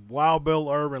 Wild Bill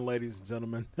Irvin, ladies and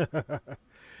gentlemen.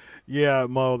 Yeah,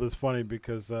 Mo, that's funny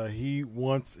because he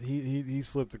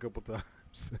slipped a couple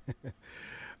times.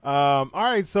 All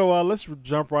right, so let's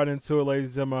jump right into it, ladies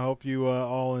and gentlemen. I hope you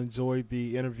all enjoyed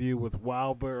the interview with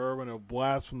Wild Bill Irvin, a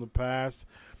blast from the past.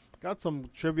 Got some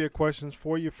trivia questions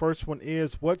for you. First one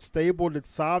is, what stable did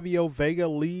Savio Vega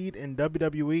lead in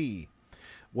WWE?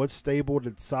 What stable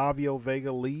did Savio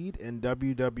Vega lead in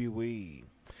WWE?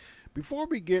 Before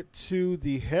we get to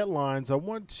the headlines, I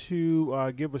want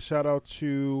to give a shout out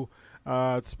to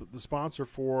the sponsor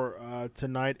for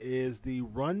tonight is the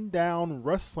Rundown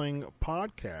Wrestling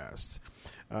Podcast.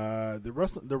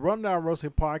 The Rundown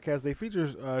Wrestling Podcast, they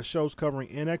feature shows covering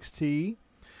NXT,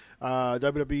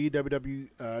 WWE,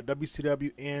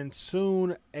 WCW, and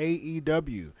soon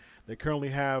AEW. They currently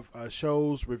have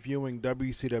shows reviewing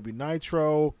WCW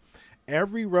Nitro,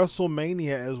 every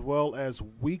WrestleMania, as well as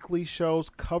weekly shows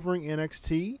covering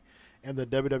NXT and the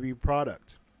WWE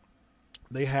product.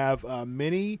 They have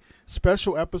many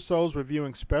special episodes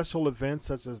reviewing special events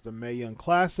such as the Mae Young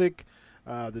Classic,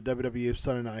 the WWE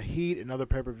Sunday Night Heat, and other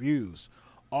pay-per-views.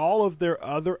 All of their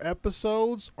other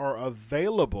episodes are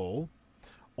available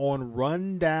on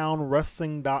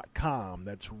rundownwrestling.com.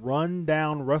 That's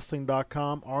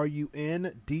rundownwrestling.com, RUNDOWN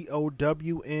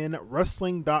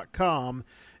wrestling.com,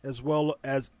 as well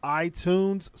as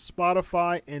iTunes,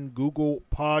 Spotify, and Google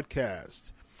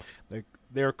Podcasts.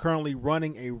 They're currently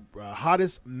running a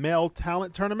hottest male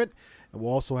talent tournament, and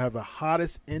we'll also have a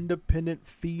hottest independent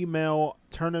female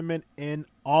tournament in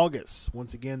August.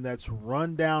 Once again, that's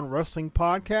Rundown Wrestling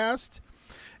Podcast,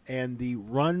 and the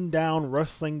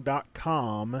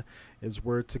rundownwrestling.com is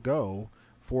where to go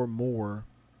for more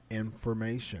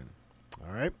information.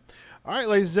 All right,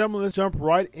 ladies and gentlemen, let's jump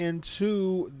right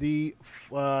into the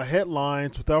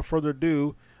headlines. Without further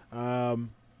ado,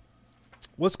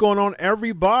 what's going on,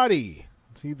 everybody?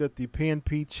 See that the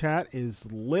PNP chat is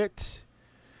lit.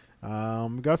 We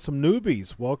got some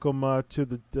newbies. Welcome to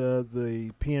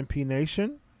the PNP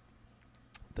Nation.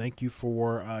 Thank you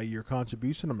for your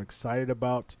contribution. I'm excited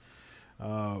about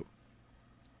your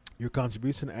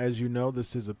contribution. As you know,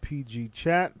 this is a PG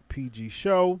chat, PG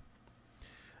show.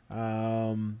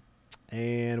 And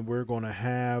we're going to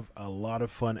have a lot of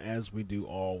fun as we do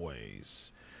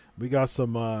always. We got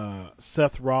some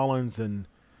Seth Rollins and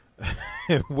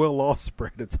Will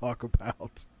Ospreay to talk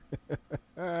about.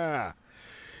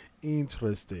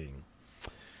 Interesting.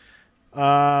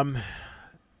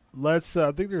 Let's.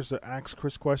 I think there's an Ask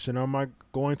Chris question. Am I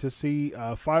going to see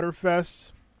Fyter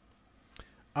Fest?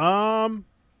 Probably.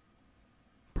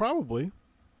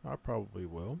 I probably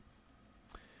will.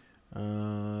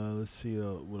 Let's see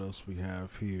what else we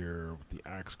have here with the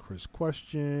Ask Chris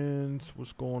questions.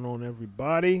 What's going on,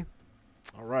 everybody?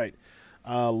 All right.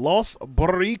 Los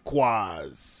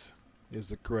Boricuas is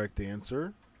the correct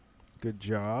answer. Good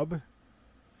job.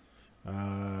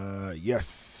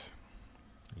 Yes,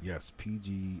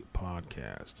 PG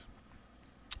Podcast.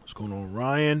 What's going on,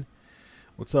 Ryan?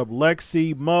 What's up,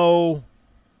 Lexi, Mo,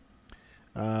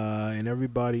 and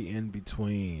everybody in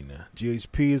between?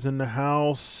 GHP is in the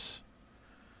house.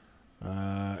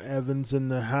 Evan's in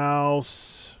the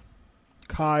house.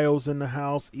 Kyle's in the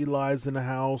house. Eli's in the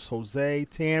house. Jose,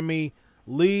 Tammy,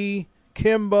 Lee,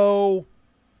 Kimbo,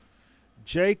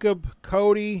 Jacob,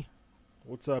 Cody.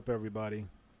 What's up, everybody?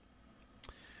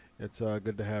 It's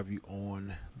good to have you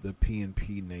on the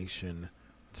PNP Nation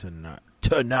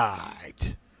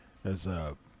tonight, as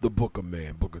the Booker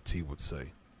Man, Booker T would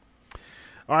say.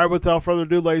 All right, without further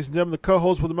ado, ladies and gentlemen, the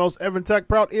co-host with the most, Evan Tech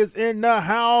Prout, is in the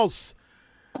house.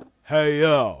 Hey,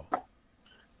 yo.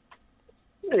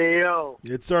 Hey, yo.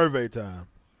 It's survey time.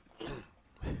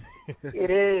 It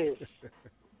is.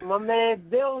 My man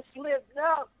Bill slipped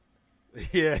up.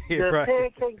 Yeah, The right.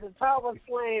 Pancakes and Power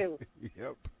Slam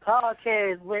Yep.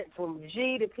 podcast went from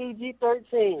G to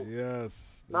PG-13.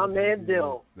 Yes. My that man he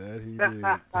Bill. did. That he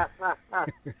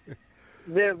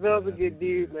did. Bill's a That good he dude,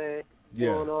 did. man.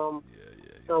 Yeah. Doing,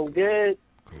 Yeah. so good.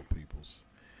 Cool peoples.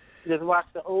 Just watch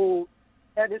the old.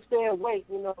 Had to stay awake,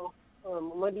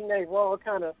 Monday Night Raw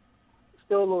kind of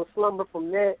still a little slumber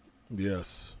from that.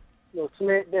 Yes.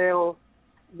 SmackDown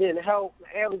didn't help. The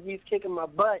allergies kicking my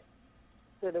butt.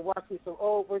 So to watch me some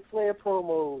old Ric Flair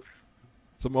promos.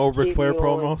 Some old Ric Keep Flair me on.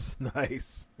 promos?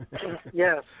 Nice.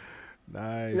 Yes.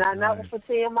 Nice. Not for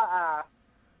tearing my eye.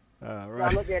 I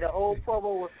Right. look at an old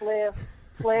promo with Flair.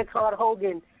 Flair called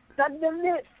Hogan, "Shut the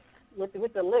lips." With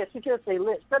the lips. You can't say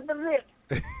lips. Shut the lips.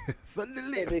 For the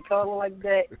And lip. they call him like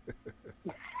that.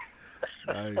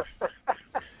 Nice.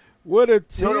 What a No,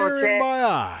 tear in Chad. my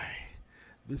eye.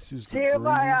 This is the Tear in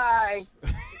my eye.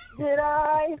 Did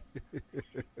I?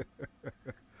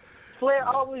 Flair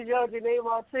always yelled your name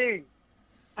out too.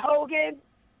 Hogan,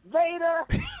 Vader,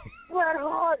 Bret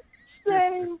Hart,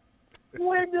 Sting,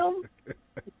 Wyndham,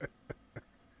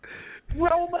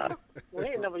 Roma. Well,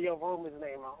 he never yelled Roman's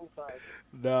name out. I'm sorry.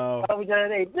 No. Always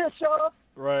yelled his name. Bischoff.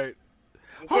 Right.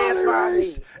 You can't Harley find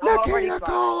Race, me. Already Nikita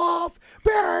fired. Koloff,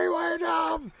 Barry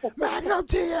Windham, Magnum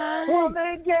TA. One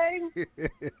Man Gang.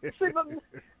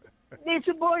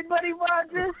 Nature Boy Buddy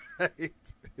Rogers.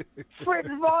 Right. Fritz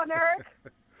Von Erich.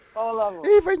 All of them.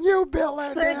 Even you, Bill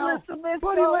Landau. Sigler Sabisco.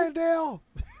 Buddy Landau.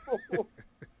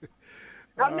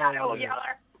 I'm not Oh, old man.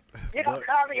 yeller. You don't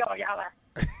call me old yeller.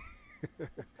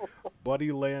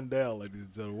 Buddy Landau, ladies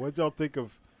and gentlemen. What y'all think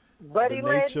of Buddy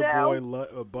the Nature Landau.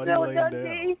 Boy, Buddy Bill Landau?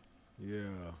 Dundee.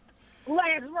 Yeah.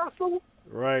 Lance Russell.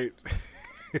 Right.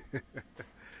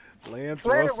 Lance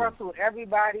Flair Russell. Russell.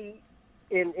 Everybody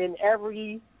in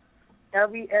every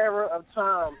era of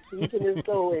time. You can just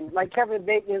go and like Kevin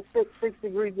Bacon, six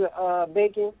degrees of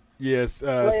bacon. Yes,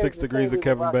 Flair's 6 the degrees same of as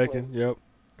Kevin Russell. Bacon. Yep.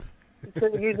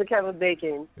 6 degrees of Kevin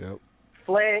Bacon. Yep.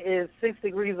 Flair is 6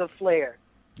 degrees of Flair.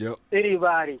 Yep.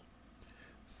 Anybody.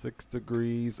 6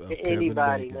 degrees of Kevin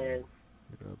Anybody, Bacon. man.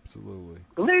 Absolutely.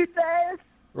 Luther.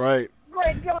 Right.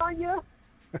 Greg Gagne.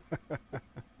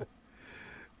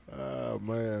 Oh,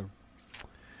 man.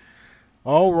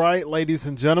 All right, ladies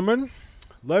and gentlemen.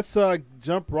 Let's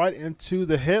jump right into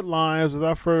the headlines.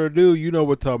 Without further ado, you know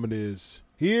what time it is.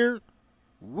 Here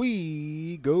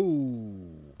we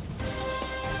go.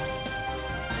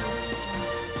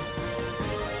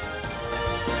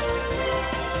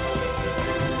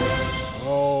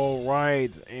 All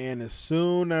right, and as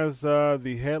soon as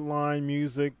the headline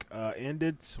music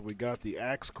ended, we got the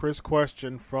Ask Chris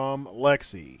question from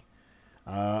Lexi.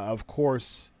 Of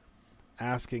course,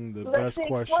 asking the best Lexi,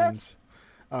 questions.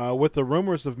 With the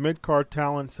rumors of mid-card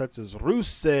talent such as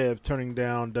Rusev turning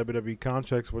down WWE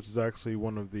contracts, which is actually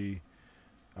one of the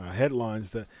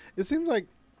headlines that it seems like,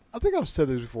 I think I've said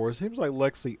this before, it seems like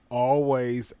Lexi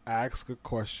always asks a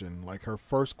question, like her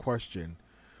first question,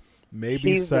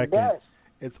 maybe She's the second. best.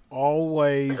 It's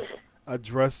always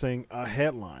addressing a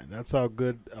headline. That's how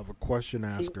good of a question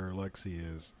asker Lexi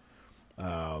is.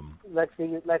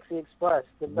 Lexi Express,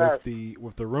 the best.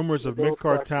 With the rumors of Those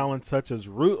mid-card questions. talent such as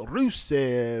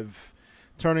Rusev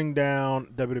turning down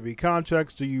WWE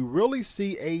contracts, do you really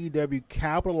see AEW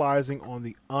capitalizing on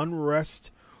the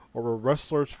unrest, or will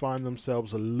wrestlers find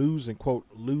themselves losing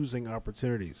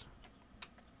opportunities?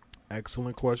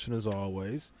 Excellent question as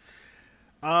always.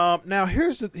 Now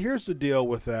here's the deal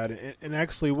with that, and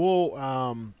actually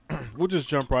we'll just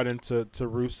jump right into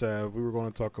Rusev. We were going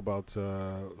to talk about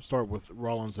start with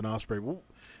Rollins and Ospreay.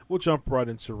 We'll jump right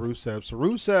into Rusev. So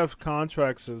Rusev's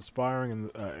contract's expiring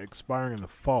in the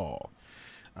fall.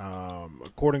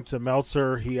 According to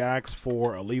Meltzer, he asked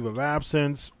for a leave of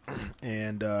absence,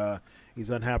 and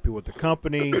he's unhappy with the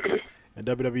company, and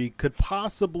WWE could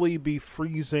possibly be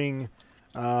freezing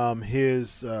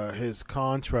his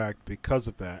contract because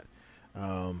of that.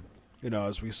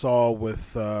 As we saw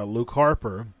with Luke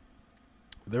Harper,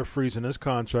 they're freezing his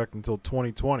contract until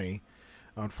 2020,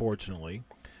 unfortunately.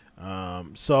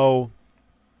 So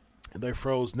they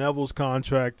froze Neville's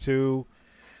contract too.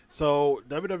 So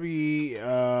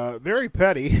WWE, very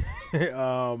petty,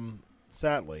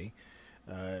 sadly,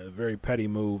 A very petty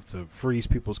move to freeze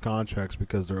people's contracts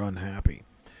because they're unhappy.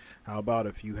 How about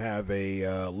if you have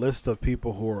a list of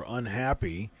people who are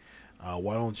unhappy?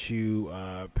 Why don't you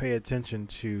pay attention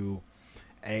to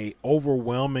a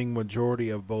overwhelming majority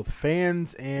of both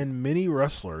fans and many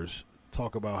wrestlers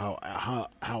talk about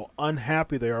how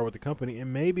unhappy they are with the company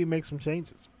and maybe make some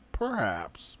changes.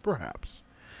 Perhaps.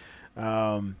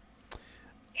 True.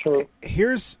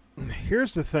 Here's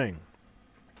the thing.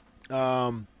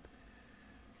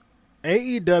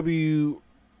 AEW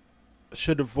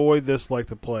should avoid this like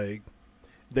the plague.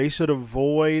 They should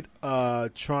avoid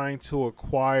trying to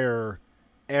acquire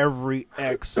every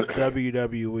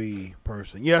ex-WWE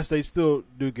person. Yes, they still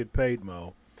do get paid,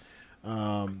 Mo.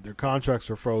 Their contracts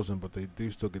are frozen, but they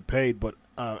do still get paid. But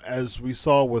as we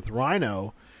saw with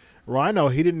Rhino,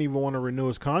 he didn't even want to renew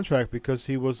his contract because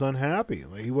he was unhappy.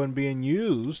 Like, he wasn't being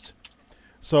used.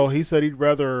 So he said he'd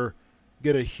rather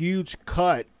get a huge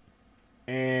cut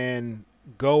and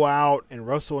go out and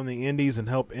wrestle in the indies and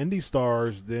help indie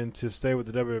stars than to stay with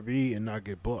the WWE and not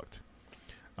get booked.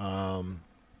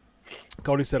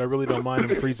 Cody said, I really don't mind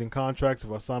him freezing contracts.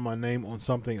 If I sign my name on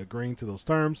something agreeing to those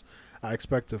terms, I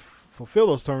expect to fulfill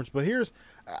those terms. But here's,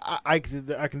 I can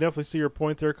definitely see your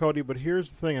point there, Cody, but here's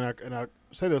the thing, and I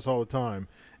say this all the time,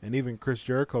 and even Chris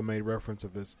Jericho made reference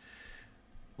of this.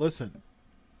 Listen,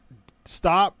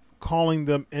 stop calling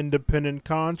them independent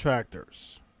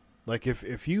contractors. Like,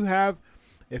 if you have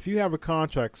a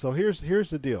contract, so here's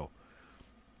the deal.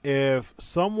 If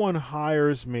someone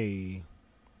hires me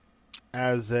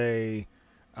as a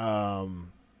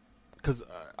because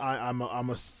I'm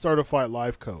a certified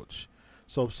life coach,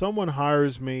 so if someone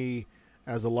hires me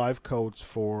as a life coach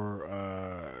for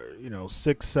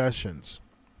 6 sessions,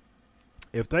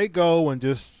 if they go and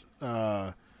just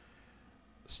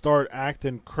start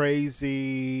acting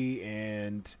crazy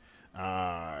and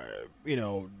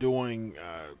doing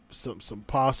some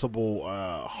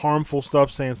possible harmful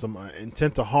stuff, saying some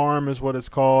intent to harm is what it's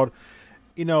called.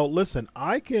 Listen,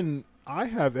 I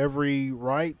have every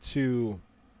right to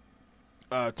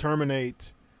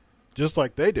terminate just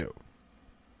like they do.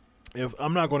 If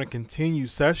I'm not going to continue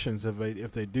sessions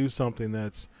if they do something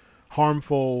that's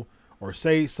harmful or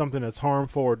say something that's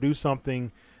harmful or do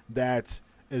something that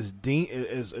is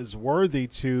worthy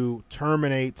to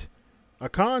terminate a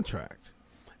contract.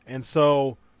 And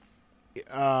so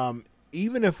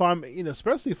even if I'm,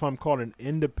 especially if I'm called an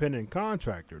independent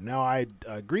contractor. Now, I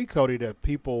agree, Cody, that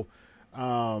people,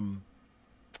 I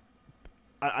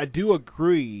do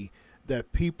agree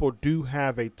that people do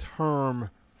have a term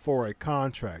for a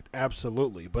contract.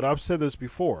 Absolutely. But I've said this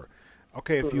before.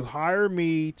 Okay, if you hire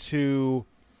me to,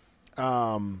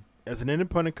 as an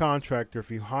independent contractor,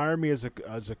 if you hire me as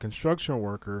a construction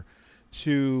worker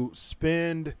to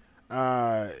spend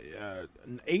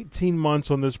 18 months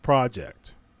on this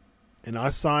project, and I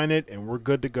sign it and we're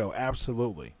good to go,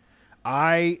 absolutely.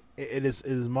 It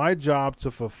is my job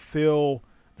to fulfill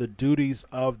the duties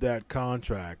of that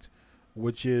contract,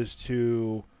 which is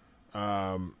to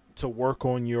work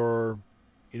on your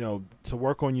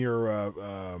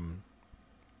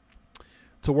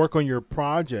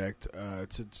project,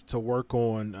 to work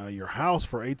on your house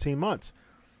for 18 months.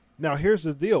 Now, here's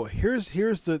the deal. Here's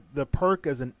the perk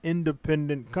as an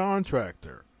independent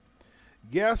contractor.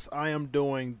 Yes, I am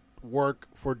doing work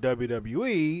for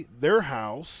WWE, their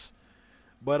house,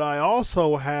 but I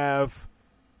also have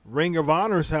Ring of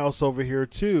Honor's house over here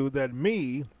too, that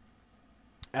me,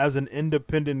 as an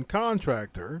independent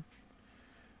contractor,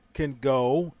 can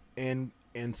go and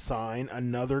sign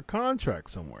another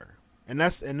contract somewhere. And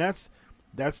that's the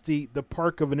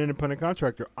perk of an independent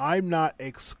contractor. I'm not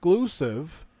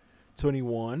exclusive to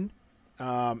anyone,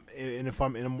 and if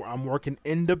I'm working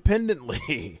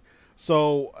independently.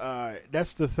 So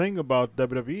that's the thing about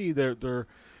WWE.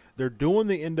 They're doing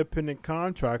the independent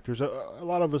contractors. A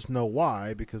lot of us know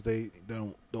why, because they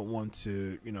don't want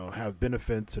to have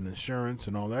benefits and insurance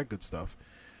and all that good stuff.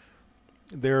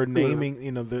 They're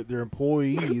naming their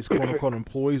employees, quote unquote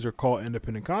employees, are called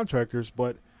independent contractors.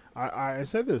 But I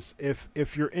said this: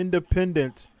 if you're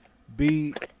independent,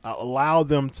 allow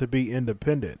them to be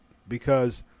independent.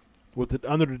 Because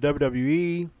under the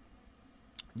WWE,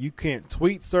 you can't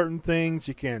tweet certain things,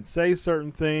 you can't say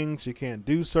certain things, you can't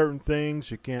do certain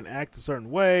things, you can't act a certain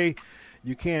way,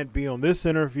 you can't be on this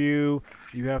interview.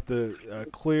 You have to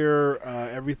clear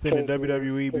everything in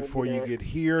WWE before you get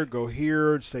here. Go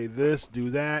here, say this, do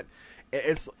that.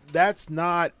 That's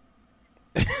not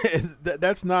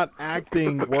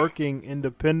acting, working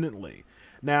independently.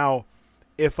 Now,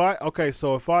 if I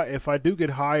do get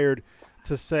hired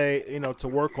to say, to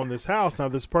work on this house, now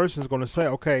this person is going to say,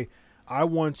 okay, I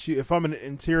want you, if I'm an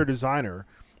interior designer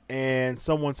and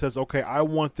someone says, okay, I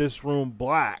want this room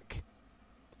black.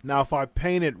 Now, if I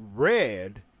paint it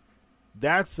red,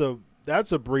 that's a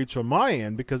breach on my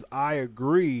end because I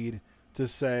agreed to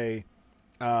say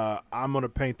I'm going to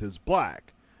paint this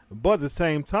black. But at the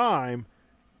same time,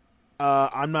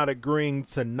 I'm not agreeing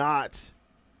to not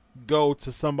go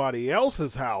to somebody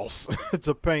else's house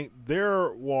to paint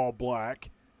their wall black,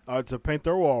 to paint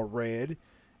their wall red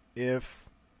if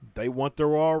they want their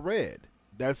wall red.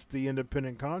 That's the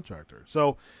independent contractor.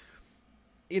 So,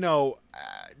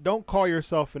 don't call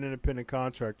yourself an independent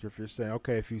contractor if you're saying,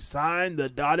 okay, if you sign the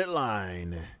dotted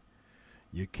line,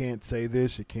 you can't say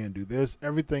this, you can't do this.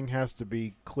 Everything has to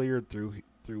be cleared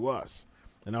through us.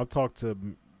 And I've talked to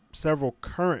several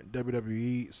current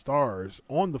WWE stars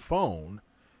on the phone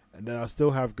and that I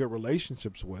still have good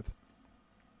relationships with.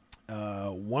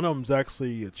 One of them's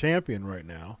actually a champion right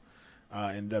now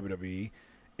in WWE.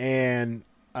 And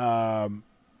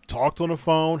talked on the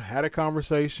phone, had a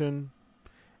conversation,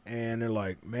 and they're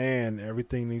like, man,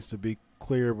 everything needs to be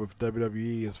clear with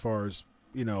WWE as far as,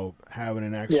 having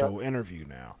an actual interview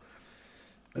now.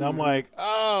 And I'm like,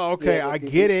 oh, okay, I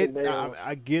get it.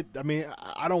 I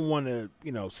don't want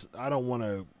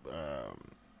to,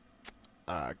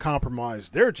 compromise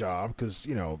their job because,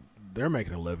 they're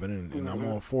making a living and I'm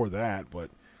all for that. But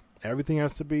everything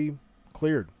has to be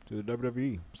cleared to the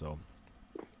WWE. So,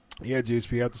 yeah,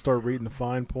 GSP, you have to start reading the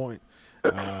fine point.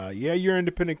 Yeah, you're an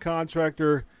independent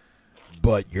contractor,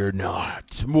 but you're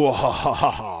not.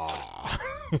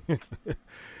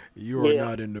 You are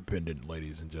not independent,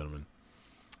 ladies and gentlemen.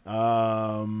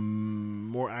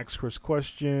 More Ask Chris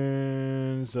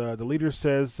questions. The leader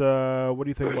says, what do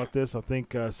you think about this? I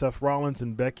think Seth Rollins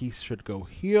and Becky should go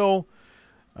heel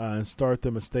and start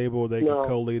them a stable. They can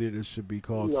co-lead it. It should be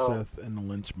called Seth and the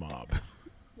Lynch Mob.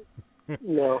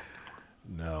 No.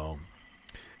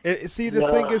 See,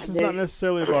 the thing is, it's not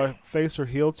necessarily about face or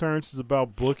heel turns. It's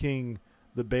about booking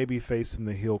the baby face and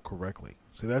the heel correctly.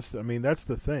 So that's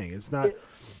the thing. It's not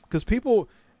because people,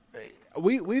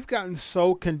 we've gotten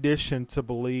so conditioned to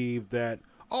believe that,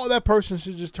 oh, that person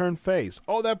should just turn face.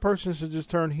 Oh, that person should just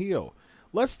turn heel.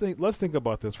 Let's think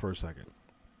about this for a second.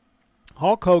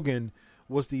 Hulk Hogan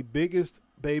was the biggest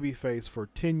baby face for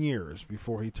 10 years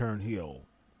before he turned heel.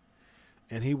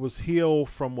 And he was heel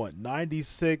from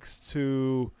 96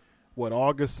 to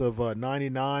August of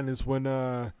 99 is when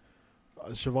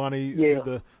Shivani did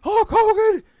the Hulk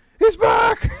Hogan, he's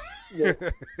back. Yeah.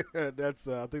 That's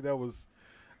I think that was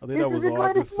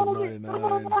August of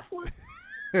 99.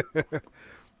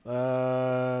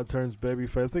 Turns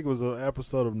babyface. I think it was an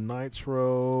episode of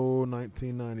Nitro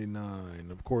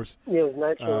 1999. Of course. Yeah, it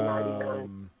was Nitro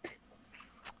 99.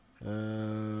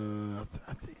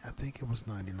 I think it was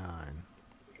 99.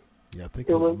 Yeah, I think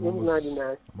it was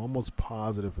 99. I'm almost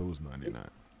positive it was 99.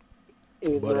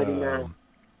 It was 99.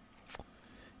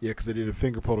 Yeah, because they did a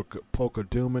finger poke of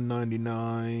doom in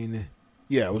 99.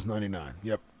 Yeah, it was 99.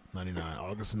 Yep, 99.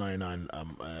 August of 99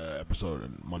 episode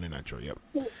in Monday Nitro. Yep.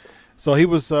 So he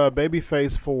was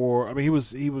babyface for. I mean, he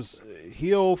was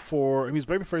heel for. He was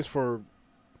babyface for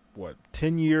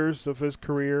 10 years of his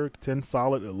career. 10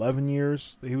 solid 11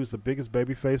 years. He was the biggest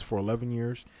babyface for 11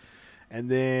 years. And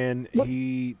then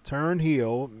he turned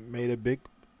heel, made a big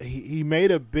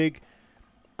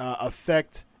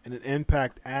effect and an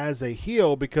impact as a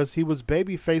heel because he was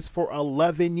babyface for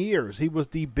 11 years. He was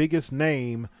the biggest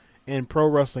name in pro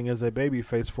wrestling as a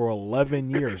babyface for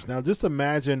 11 years. Now, just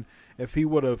imagine if he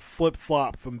would have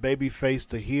flip-flopped from babyface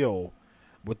to heel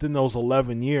within those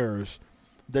 11 years.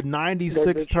 The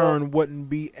 96 turn wouldn't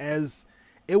be as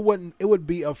it would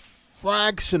be a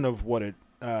fraction of what it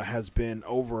has been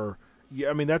over. Yeah,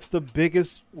 I mean, that's the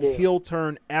biggest heel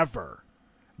turn ever.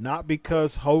 Not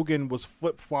because Hogan was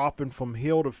flip-flopping from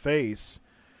heel to face,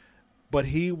 but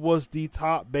he was the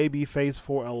top baby face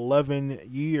for 11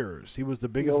 years. He was the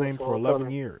biggest name for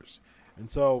 11 years. And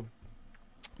so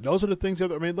those are the things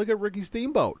that, I mean, look at Ricky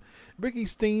Steamboat. Ricky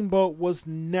Steamboat was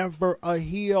never a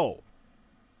heel.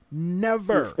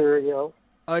 Never Mysterio.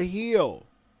 A heel.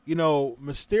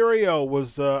 Mysterio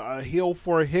was a heel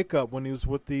for a hiccup when he was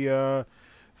with the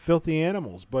Filthy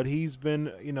Animals, but he's been,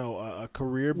 a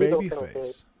career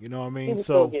babyface. You know what I mean? He was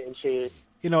still getting shit.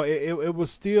 It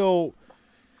was still.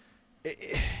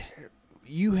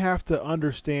 You have to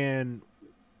understand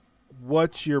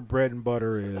what your bread and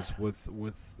butter is with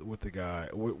the guy,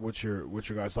 with your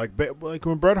guys. Like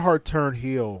when Bret Hart turned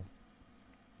heel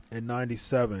in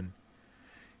 '97.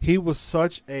 He was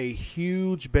such a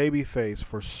huge babyface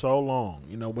for so long.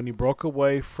 When he broke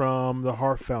away from the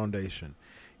Hart Foundation,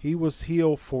 he was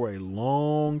heel for a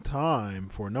long time,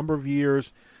 for a number of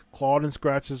years, clawed and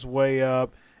scratched his way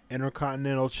up,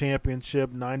 Intercontinental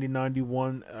Championship,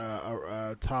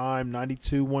 90-91 time,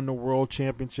 92 won the World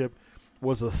Championship,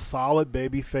 was a solid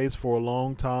babyface for a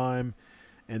long time.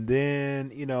 And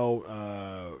then,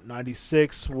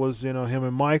 96 was, him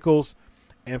and Michaels.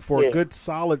 And for a good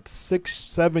solid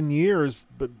 6-7 years,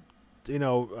 but,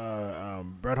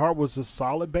 Bret Hart was a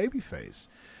solid babyface.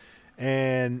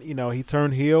 And, he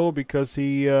turned heel because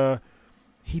he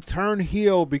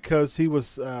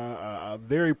was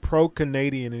very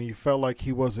pro-Canadian, and he felt like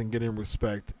he wasn't getting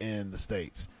respect in the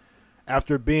States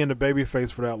after being a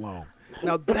babyface for that long.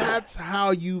 Now, that's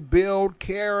how you build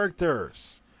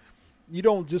characters. You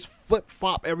don't just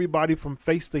flip-flop everybody from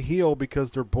face to heel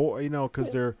because they're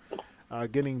because they're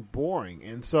getting boring.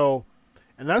 And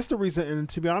that's the reason. And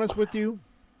to be honest with you,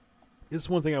 this is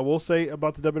one thing I will say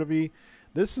about the WWE.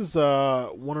 This is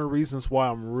one of the reasons why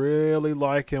I'm really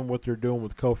liking what they're doing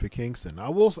with Kofi Kingston. I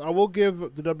will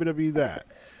give the WWE that.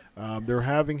 They're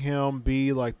having him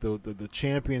be like the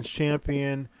champion's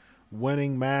champion,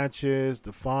 winning matches,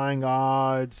 defying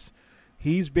odds.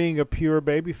 He's being a pure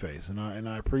babyface, and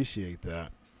I appreciate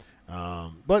that.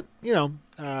 But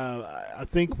I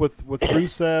think with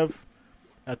Rusev,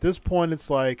 at this point, it's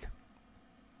like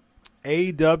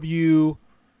AEW.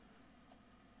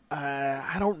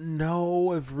 I don't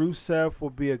know if Rusev will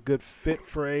be a good fit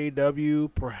for AEW,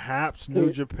 perhaps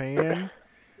New Japan,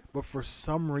 but for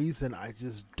some reason I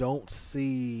just don't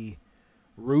see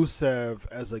Rusev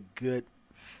as a good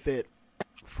fit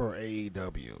for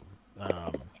AEW.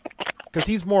 Because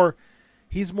he's more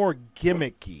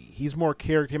gimmicky. He's more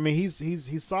character. I mean,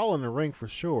 he's solid in the ring for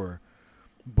sure,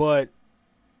 but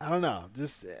I don't know.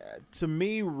 Just to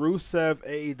me, Rusev,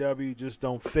 AEW just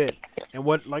don't fit. And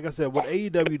like I said, what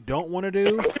AEW don't want to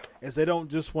do is they don't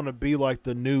just want to be like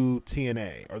the new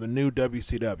TNA or the new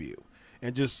WCW,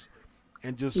 and just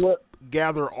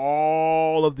gather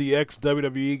all of the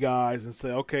ex-WWE guys and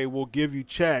say, okay, we'll give you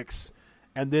checks,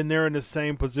 and then they're in the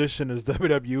same position as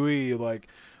WWE, like,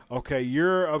 okay,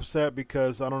 you're upset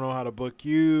because I don't know how to book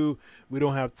you. We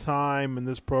don't have time in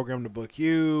this program to book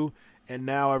you. And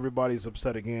now everybody's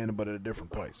upset again, but at a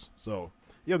different place. So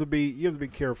you have to be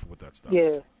careful with that stuff.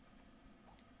 Yeah.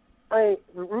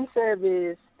 Rusev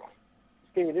is,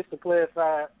 just to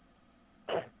clarify,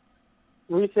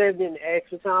 Rusev didn't ask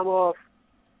for time off.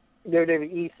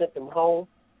 WWE sent him home.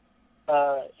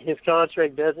 His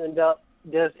contract does end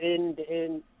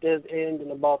in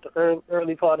about the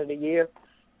early part of the year.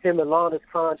 Him and Lana's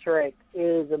contract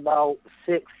is about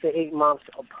 6 to 8 months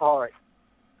apart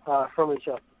from each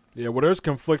other. Yeah, well, there's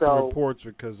conflicting reports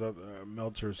because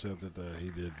Meltzer said that he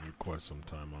did request some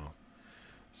time off.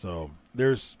 So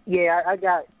there's I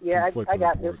got reports.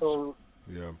 this one.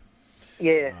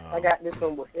 Yeah, I got this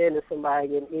one within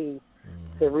somebody in E.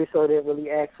 So Russo didn't really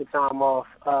ask for time off.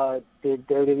 Did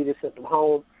WWE just sent him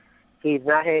home? He's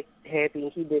not happy.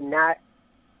 He did not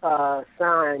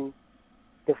sign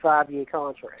the 5-year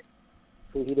contract,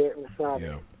 so he didn't sign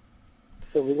it.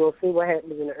 So we're gonna see what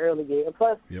happens in the early game. And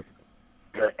plus,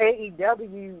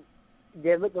 AEW,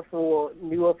 they're looking for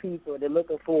newer people. They're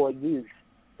looking for youth.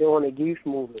 They're on a youth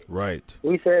movement. Right.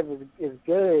 Rusev is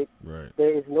good. Right. There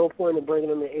is no point in bringing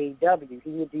him to AEW.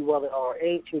 He would do well at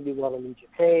RH. He would do well in New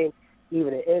Japan,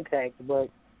 even at Impact. But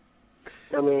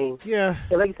I mean, and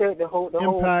like you said, the whole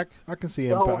Impact. I can see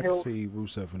Impact. I can see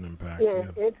Rusev in Impact. Yeah,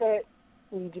 Impact,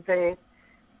 New Japan,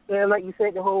 and like you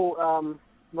said, the whole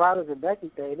Riders and Becky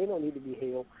thing. They don't need to be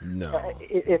heel. No.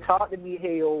 It's hard to be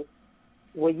heel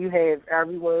when you have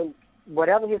everyone,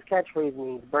 whatever his catchphrase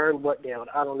means, burn what down?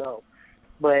 I don't know.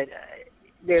 But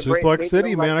Suplex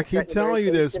City, man. I keep telling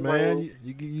you this, man.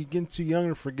 You're getting too young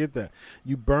to forget that.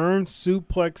 You burn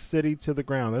Suplex City to the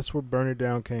ground. That's where Burn It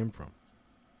Down came from.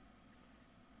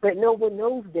 But no one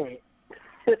knows that.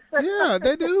 Yeah,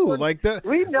 they do. Like that.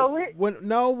 We know it.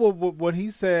 What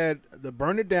he said, the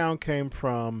Burn It Down came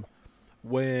from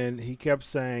when he kept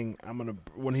saying,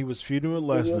 when he was feuding with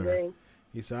Lesnar.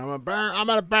 He said, I'm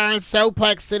gonna burn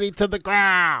Suplex City to the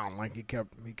ground. Like he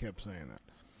kept saying that.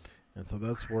 And so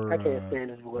that's where I can't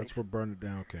stand his voice. That's where Burn It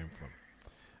Down came from.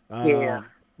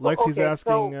 Lexi's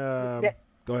asking. Go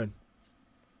ahead.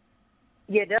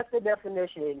 Yeah, that's the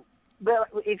definition. But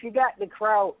if you got the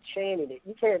crowd chanting it,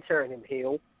 you can't turn him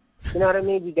heel. You know what I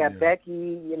mean? You got Becky.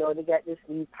 You know, they got this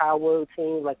new power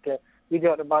team. Like we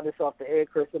talked about this off the air,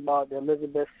 Chris, about the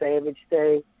Elizabeth Savage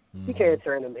thing. Mm-hmm. You can't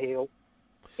turn him heel.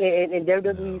 And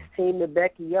WWE's team to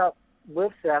Becky up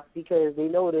with Seth because they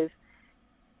noticed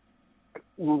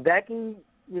when Becky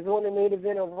was on the main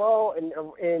event of Raw, and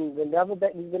whenever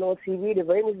Becky's been on TV, the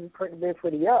ratings have been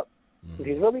pretty up. Mm-hmm.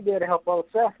 She's really there to help out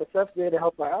Seth, and Seth's there to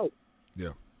help her out.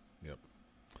 Yeah. Yep.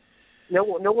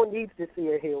 No one needs to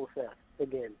see a heel Seth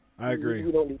again. I agree.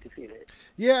 You don't need to see that.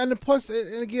 Yeah, and plus,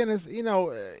 and again, is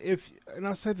and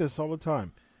I say this all the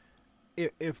time,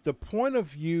 if the point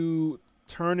of you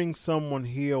turning someone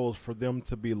heel is for them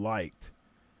to be liked,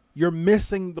 you're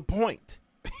missing the point.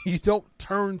 You don't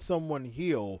turn someone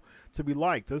heel to be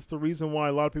liked. That's the reason why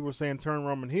a lot of people are saying turn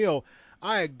Roman heel.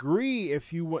 I agree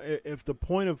if the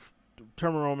point of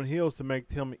turning Roman heel is to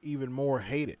make him even more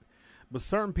hated. But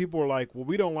certain people are like, well,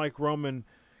 we don't like Roman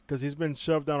because he's been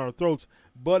shoved down our throats.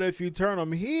 But if you turn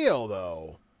him heel,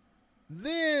 though,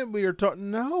 then we are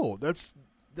talking. No, that's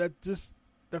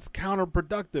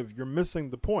counterproductive. You're missing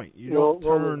the point. You don't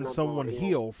turn someone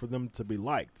heel for them to be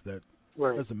liked. That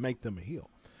doesn't make them a heel.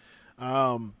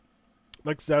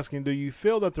 Lex is asking, do you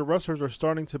feel that the wrestlers are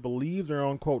starting to believe their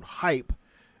own, quote, hype,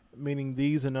 meaning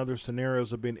these and other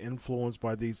scenarios are being influenced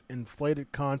by these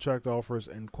inflated contract offers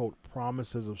and, quote,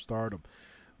 promises of stardom?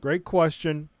 Great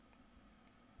question.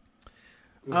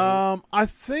 Mm-hmm. I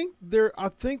think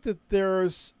that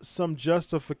there's some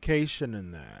justification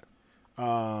in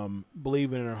that,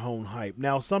 believing in their own hype.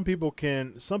 Now, some people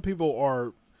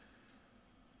are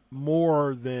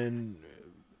more than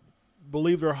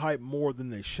believe their hype more than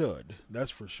they should. That's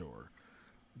for sure.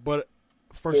 But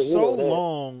for so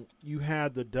long, you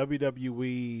had the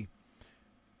WWE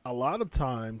a lot of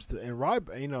times, and I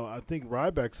think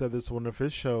Ryback said this on one of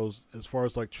his shows, as far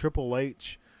as like Triple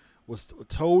H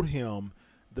told him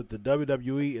that the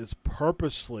WWE is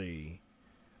purposely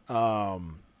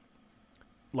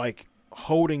like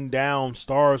holding down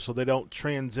stars so they don't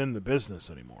transcend the business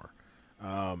anymore.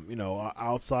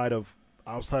 Outside of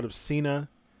Cena,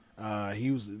 he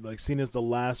was like Cena's the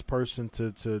last person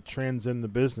to transcend the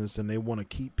business, and they want to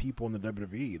keep people in the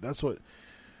WWE. That's what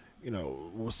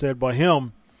was said by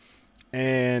him,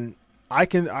 and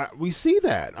we see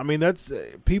that. I mean, that's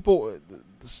people.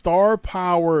 Star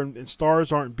power and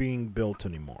stars aren't being built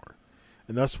anymore,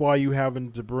 and that's why you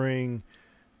having to bring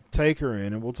Taker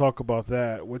in, and we'll talk about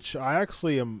that, which I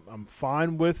actually I'm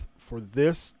fine with for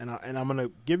this, and I'm going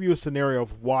to give you a scenario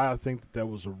of why I think that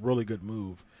was a really good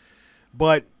move.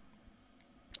 But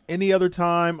any other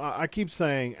time, I keep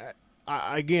saying,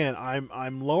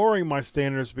 I'm lowering my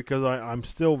standards because I'm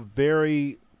still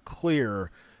very clear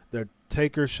that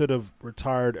Taker should have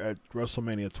retired at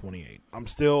WrestleMania 28. I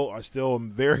still am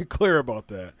very clear about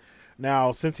that.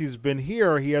 Now, since he's been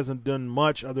here, he hasn't done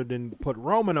much other than put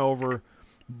Roman over.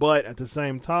 But at the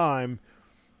same time,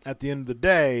 at the end of the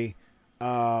day,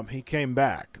 he came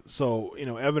back. So,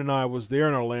 Evan and I was there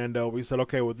in Orlando. We said,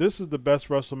 okay, well, this is the best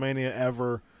WrestleMania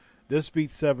ever. This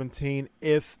beats 17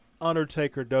 if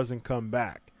Undertaker doesn't come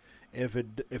back.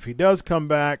 If he does come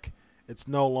back, it's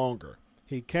no longer.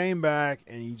 He came back,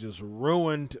 and he just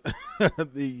ruined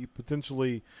the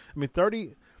potentially –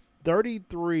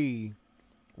 33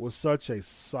 was such a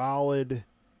solid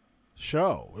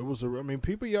show. It was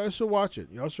people, y'all should watch it.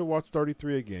 Y'all should watch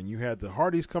 33 again. You had the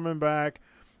Hardys coming back.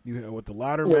 You had with the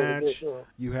ladder match.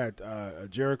 You had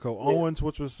Jericho Owens,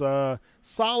 which was a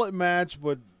solid match,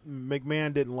 but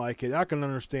McMahon didn't like it. I can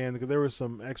understand because there were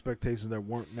some expectations that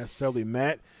weren't necessarily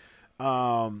met.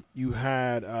 You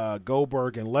had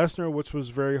Goldberg and Lesnar, which was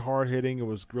very hard hitting. It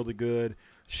was really good.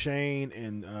 Shane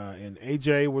and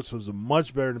AJ, which was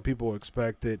much better than people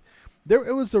expected.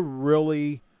 It was a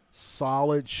really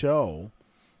solid show.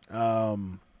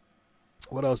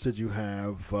 What else did you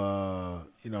have?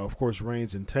 Of course,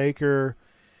 Reigns and Taker.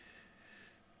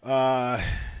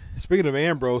 Speaking of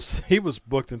Ambrose, he was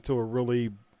booked into a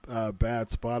really bad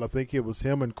spot. I think it was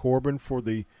him and Corbin for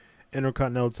the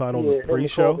Intercontinental title in the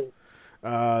pre-show.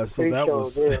 So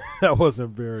that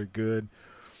wasn't very good.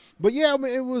 But yeah,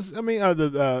 it was.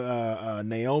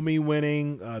 Naomi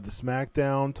winning the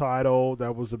SmackDown title,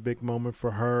 that was a big moment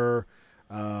for her.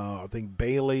 I think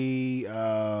Bayley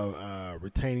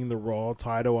retaining the Raw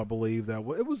title, I believe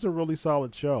it was a really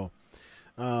solid show.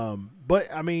 But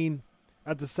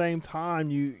at the same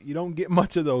time, you don't get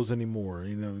much of those anymore,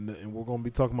 and we're going to be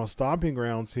talking about stomping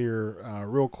grounds here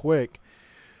real quick.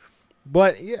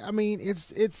 But yeah,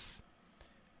 it's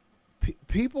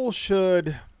people.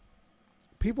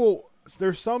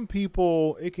 There's some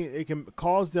people it can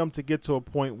cause them to get to a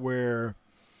point where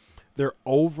they're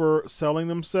overselling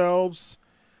themselves,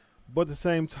 but at the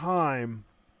same time,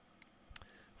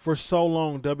 for so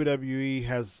long, WWE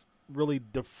has really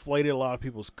deflated a lot of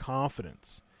people's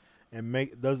confidence and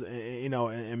make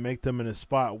them in a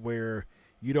spot where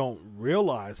you don't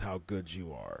realize how good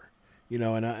you are.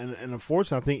 And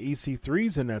unfortunately, I think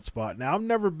EC3's in that spot. Now, I've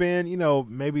never been,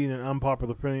 maybe an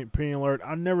unpopular opinion alert,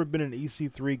 I've never been an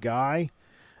EC3 guy,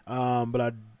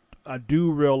 but I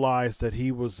do realize that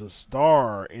he was a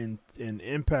star in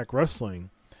Impact Wrestling,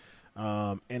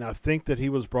 and I think that he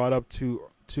was brought up too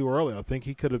too early. I think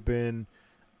he could have been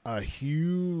a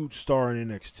huge star in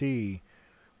NXT,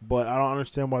 but I don't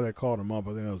understand why they called him up.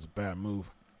 I think that was a bad move.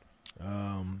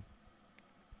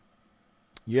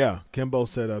 Yeah, Kimbo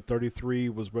said 33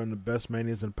 was one of the best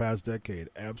Manias in the past decade.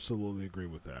 Absolutely agree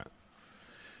with that.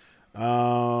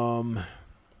 All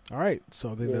right,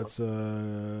 so I think that's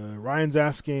Ryan's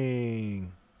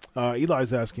asking.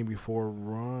 Eli's asking before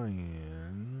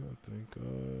Ryan. I think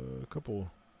a couple.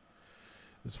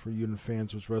 This is for you and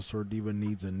fans. Which wrestler or diva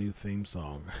needs a new theme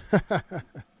song?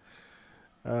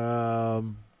 I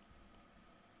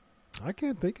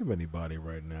can't think of anybody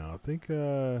right now. I think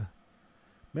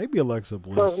maybe Alexa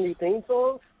Bliss. New theme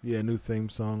songs? Yeah, new theme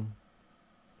song.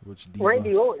 Which diva?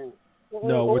 Randy Orton.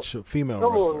 No, which female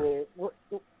wrestler?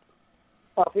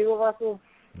 Female wrestler?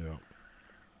 Yeah.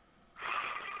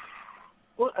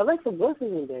 Well, Alexa Bliss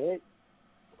isn't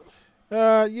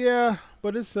bad. Yeah,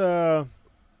 but it's I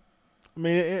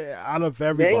mean, out of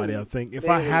everybody, I think if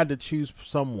I had to choose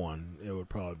someone, it would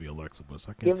probably be Alexa Bliss.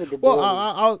 I can't.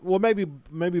 Well, maybe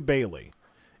Bayley.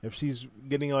 If she's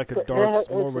getting like a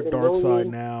more of a dark side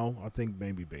now, I think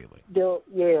maybe Bayley. Yeah,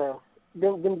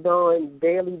 them darn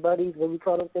Bayley buddies, what we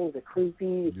call them things, are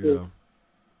creepy. Yeah.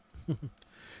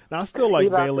 Now I still like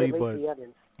Bayley, but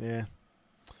yeah.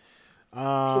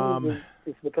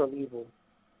 It's become evil.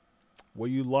 Would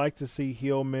you like to see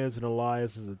heel Miz and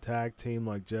Elias as a tag team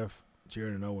like Jeff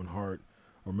Jarrett and Owen Hart,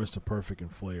 or Mr. Perfect and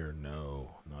Flair?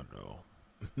 No, not at all.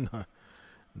 not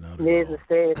at Miz all. is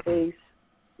staying face.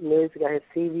 Miz got his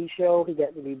TV show. He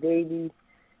got to be baby.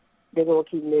 They're going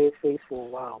to keep Miz face for a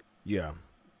while. Yeah,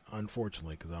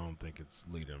 unfortunately, because I don't think it's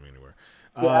leading him anywhere.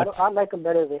 I like him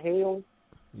better than Hale.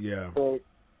 Yeah. But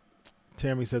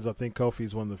Tammy says, I think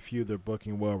Kofi's one of the few they're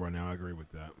booking well right now. I agree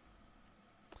with that.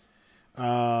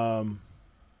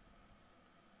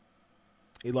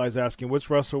 Eli's asking, which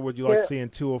wrestler would you like to see in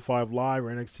 205 Live or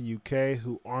NXT UK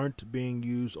who aren't being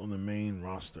used on the main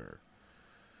roster?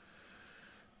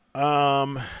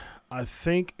 I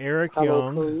think Eric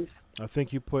Young. Cruz. I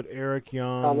think you put Eric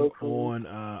Young on.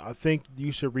 I think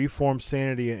you should reform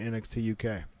Sanity in NXT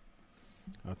UK.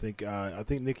 I think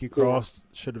Nikki Cross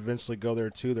should eventually go there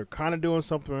too. They're kind of doing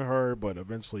something with her, but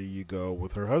eventually you go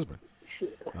with her husband.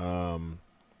 I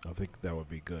think that would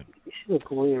be good. She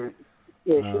looks weird.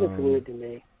 Yeah, she looks weird to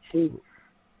me. She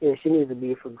needs to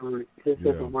be for group. This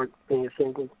doesn't work being a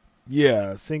single.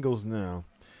 Yeah, singles now.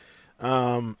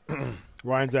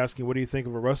 Ryan's asking, what do you think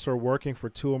of a wrestler working for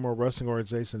two or more wrestling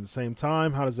organizations at the same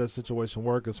time? How does that situation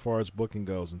work as far as booking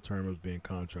goes in terms of being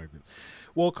contracted?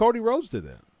 Well, Cody Rhodes did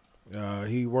that.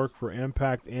 He worked for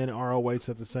Impact and ROH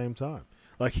at the same time.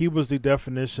 Like, he was the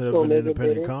definition of an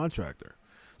independent contractor.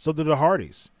 So did the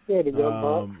Hardys. Yeah, the Young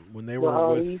Bucks. When they were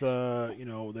with,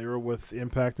 they were with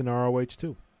Impact and ROH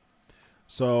too.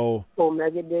 So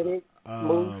Omega did it.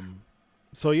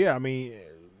 So yeah, I mean,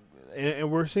 and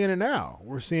we're seeing it now.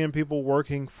 We're seeing people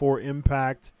working for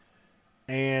Impact,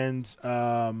 and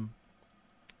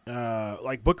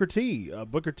like Booker T.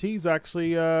 Booker T's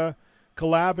actually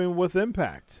collabing with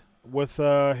Impact with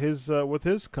his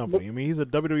company. I mean, he's a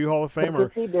WWE Hall of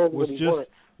Famer.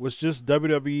 Was just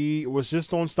WWE was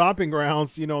just on Stomping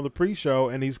Grounds, the pre-show,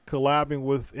 and he's collabing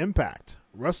with Impact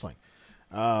Wrestling.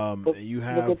 You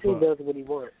have Booker T does what he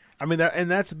wants. I mean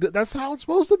that's how it's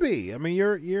supposed to be. I mean,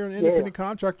 you're an independent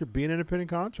contractor, being an independent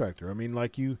contractor. I mean,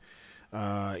 like you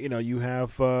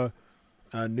have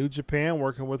New Japan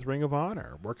working with Ring of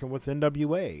Honor, working with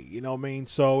NWA. You know what I mean?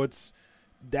 So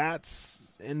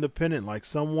that's independent. Like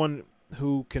someone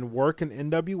who can work in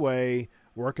NWA,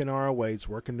 work in ROH,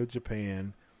 work in New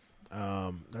Japan.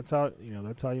 That's how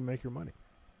you make your money.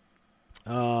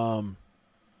 All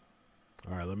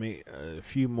right, let me a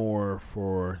few more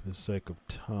for the sake of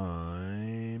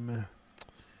time.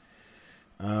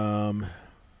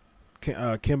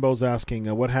 Kimbo's asking,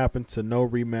 what happened to no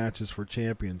rematches for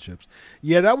championships?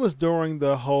 Yeah, that was during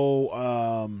the whole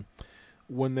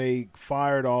when they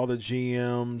fired all the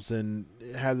GMs and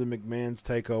had the McMahons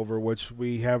take over, which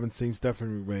we haven't seen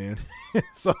Stephanie McMahon.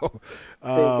 So,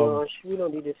 gosh, we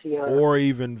don't need to see her. Or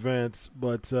even Vince.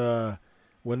 But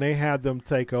when they had them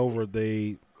take over,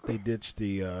 they ditched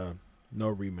the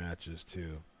no rematches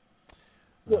too.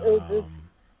 Like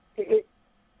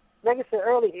I said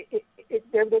earlier,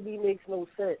 WWE makes no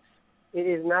sense. It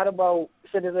is not about, I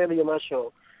said this earlier on my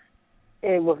show,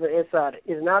 and with the Insider,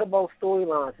 it's not about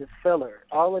storylines, it's filler.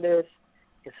 All of this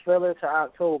is filler to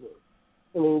October.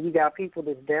 I mean, you got people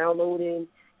that's getting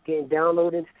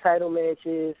downloaded into title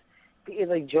matches. It's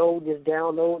like Joe just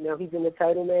download, now he's in the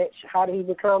title match. How did he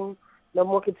become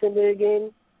number one contender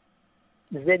again?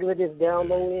 Ziggler is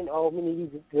downloading. Oh, we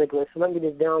need Ziggler. So let me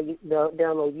just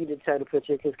download you the title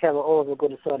picture because Kevin Owens will go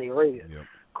to Saudi Arabia. Yep.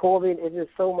 Corbin is just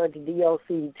so much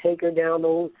DLC. Taker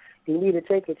download. You need to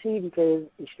take a T because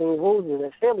Extreme Rules is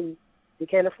in Philly. You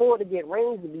can't afford to get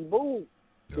Reigns to be booed.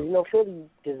 Yep. You know, Philly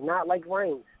does not like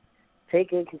Reigns.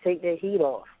 Taker can take that heat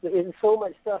off. There's so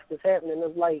much stuff that's happening.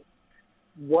 It's like,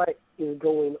 what is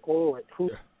going on?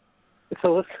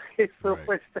 So it's so Right.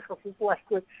 much stuff. It's like,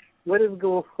 what is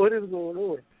going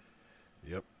on?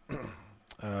 Yep.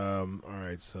 All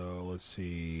right, so let's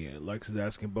see. Lex is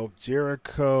asking both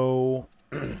Jericho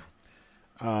and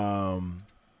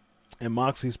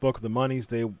Moxley spoke of the monies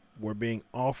they were being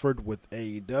offered with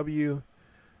AEW.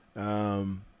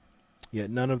 Yet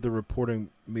none of the reporting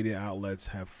media outlets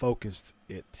have focused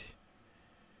it.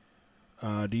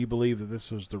 Do you believe that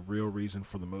this was the real reason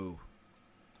for the move?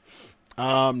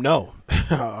 No.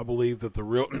 I believe that the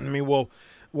real... I mean, well,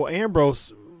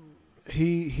 Ambrose,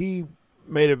 he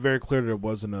made it very clear that it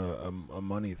wasn't a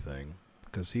money thing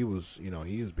because he was,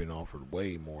 he has been offered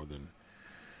way more than...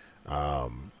 I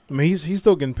mean, he's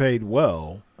still getting paid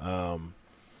well,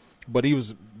 but he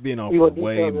was being offered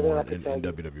way more in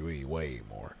WWE, way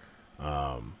more.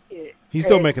 He's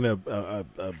still making a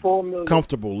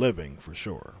comfortable living for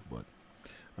sure, but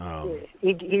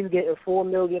he's getting $4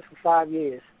 million for 5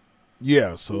 years.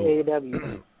 Yeah, so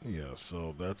AEW. Yeah,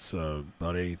 so that's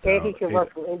about 80,000. And he can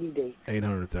wrestle indie dates.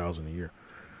 800,000 a year.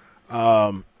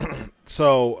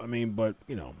 So I mean, but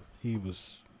he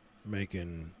was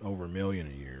making over $1 million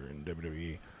a year in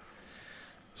WWE.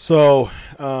 So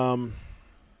I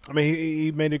mean,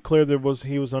 he made it clear that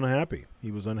he was unhappy.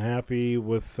 He was unhappy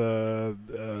with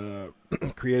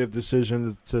creative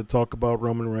decision to talk about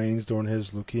Roman Reigns during his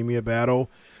leukemia battle.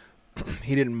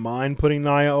 He didn't mind putting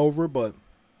Nia over, but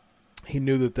he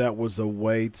knew that was a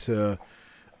way to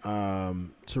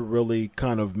really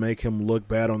kind of make him look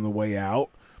bad on the way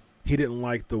out. He didn't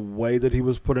like the way that he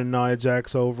was putting Nia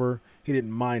Jax over. He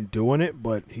didn't mind doing it,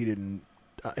 but he didn't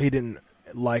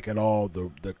like at all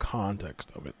the context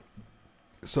of it.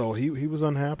 So he was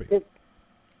unhappy. Here's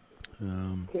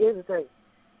the thing.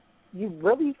 You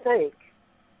really think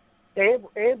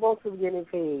Ambrose was getting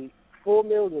paid $4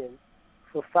 million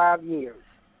for 5 years,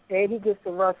 and he gets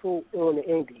to wrestle on the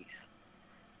Indies,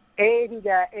 and he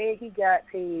got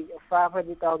paid a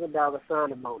 $500,000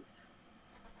 signing bonus.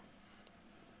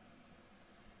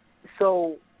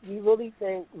 So you really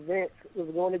think Vince was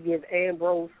going to give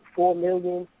Ambrose $4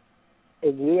 million a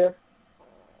year?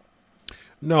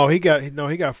 No, he got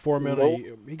 $4 million.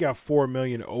 Nope. He got $4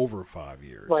 million over 5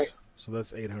 years. Right. So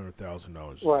that's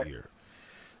 $800,000 a year.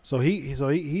 So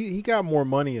he got more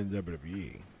money in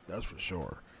WWE. That's for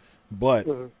sure. But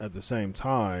at the same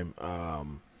time,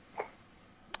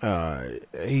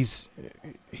 he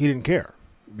didn't care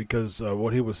because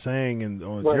what he was saying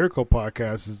on the Jericho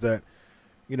podcast is that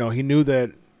he knew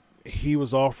that he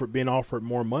was being offered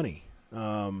more money.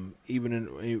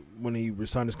 Even when he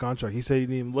resigned his contract, he said he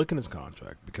didn't even look in his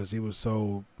contract because he was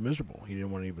so miserable. He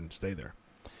didn't want to even stay there.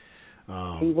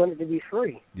 He wanted to be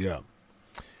free. Yeah.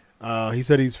 He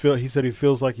said he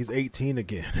feels like he's 18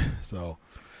 again. So,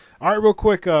 all right, real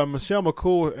quick, Michelle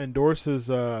McCool endorses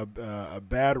a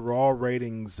bad Raw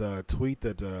ratings tweet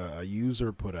that a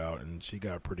user put out, and she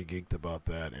got pretty geeked about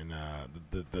that, and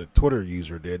the Twitter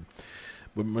user did.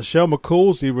 But Michelle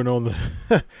McCool's even on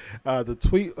the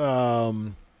tweet.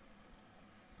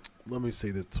 Let me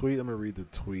see the tweet. Let me read the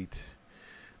tweet.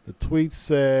 The tweet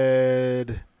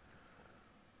said,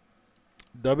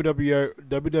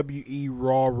 WWE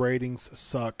Raw ratings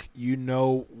suck. You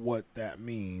know what that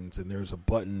means. And there's a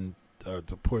button to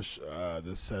push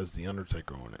that says The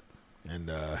Undertaker on it. And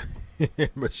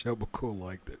Michelle McCool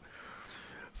liked it.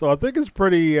 So I think it's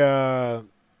pretty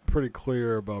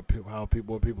clear about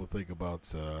what people think about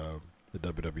the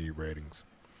WWE ratings.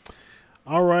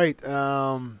 All right.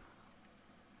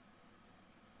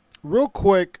 Real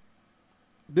quick,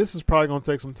 this is probably going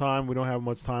to take some time. We don't have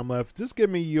much time left. Just give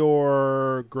me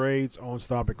your grades on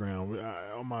Stomping Ground.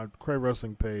 On my Crave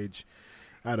Wrestling page,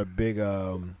 I had a big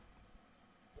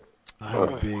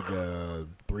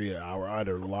 3-hour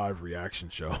either live reaction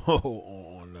show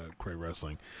on Crave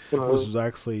Wrestling, which was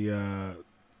actually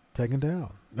taken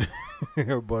down.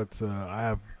 But I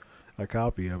have a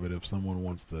copy of it if someone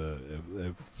wants to.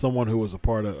 If someone who was a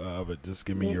part of it, just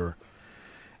give me your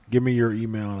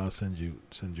email and I'll send you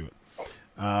it.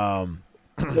 The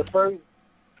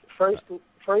first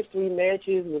 3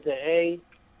 matches was an A.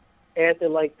 After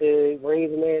like the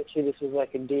Reigns match, this was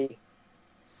like a D.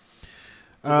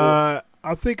 I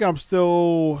think I'm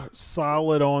still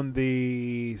solid on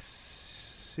the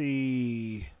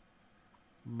C-.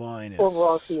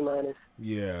 Overall C-.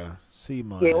 Yeah, C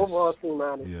minus. Yeah, overall C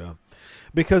minus. Yeah,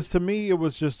 because to me it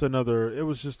was just a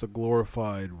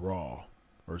glorified Raw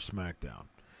or SmackDown.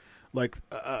 Like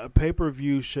a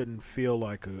pay-per-view shouldn't feel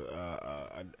like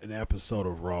an episode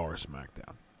of Raw or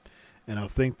SmackDown. And I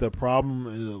think the problem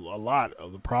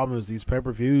is these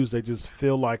pay-per-views, they just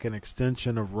feel like an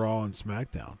extension of Raw and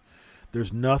SmackDown.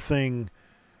 There's nothing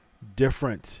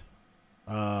different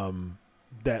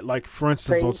that, like, for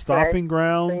instance, on Stomping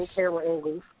Grounds,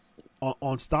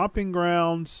 on Stomping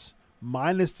Grounds,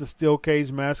 minus the steel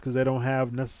cage match, because they don't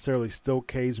have necessarily steel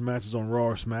cage matches on Raw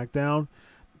or SmackDown,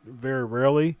 very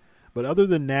rarely. But other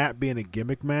than that being a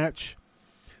gimmick match,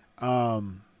 there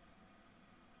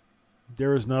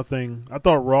is nothing. I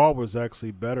thought Raw was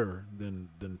actually better than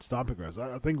Stomping Grounds.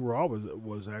 I think Raw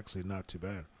was actually not too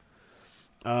bad.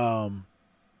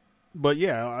 But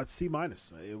yeah, I'd C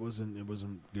minus. It wasn't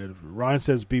good. Ryan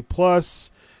says B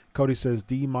plus. Cody says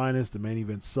D minus. The main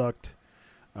event sucked.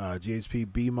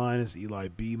 GHP B minus. Eli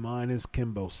B minus.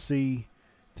 Kimbo C.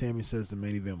 Tammy says the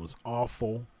main event was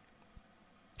awful.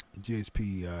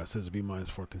 GHP says B minus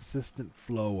for consistent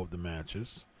flow of the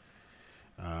matches.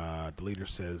 The leader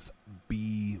says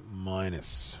B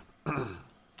minus. All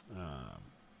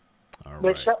But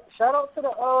right. shout out to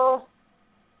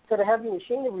the heavy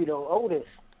machinery though, Otis.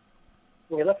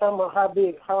 Yeah, let's talk about how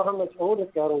much Otis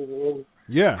got over, and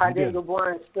Yeah, how he did. Daniel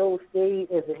Bryan still stayed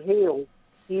as a heel,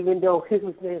 even though he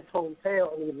was in his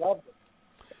hometown and he loved it.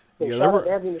 So Yeah, shout out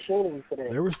to heavy machinery for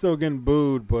that. They were still getting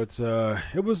booed, but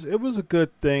it was a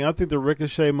good thing. I think the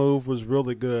Ricochet move was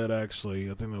really good, actually.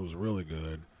 I think that was really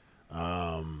good.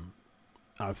 I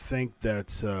think that,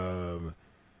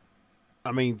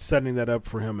 setting that up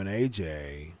for him and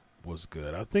AJ was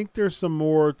good. I think there's some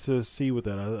more to see with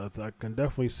that. I can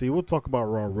definitely see. We'll talk about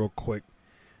Raw real quick.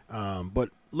 But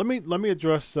let me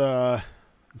address the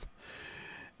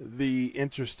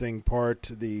interesting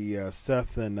part, the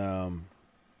Seth and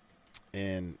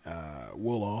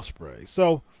Will Ospreay.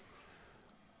 So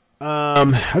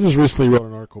I just recently wrote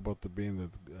an article about the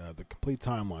complete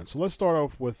timeline. So let's start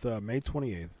off with May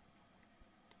 28th.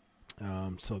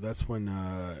 So that's when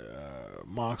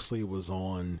Moxley was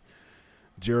on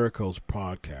Jericho's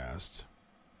podcast.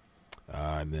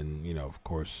 And then, of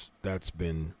course, that's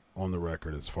been on the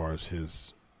record as far as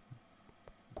his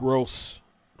gross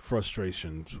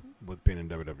frustrations with being in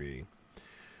WWE.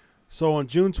 So on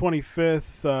June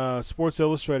 25th, Sports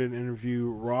Illustrated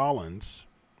interviewed Rollins,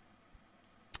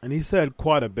 and he said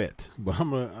quite a bit, but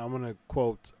I'm gonna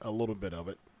quote a little bit of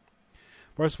it.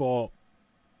 First of all,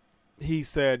 he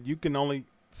said, "You can only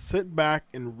sit back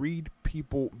and read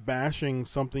people bashing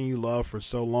something you love for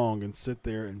so long and sit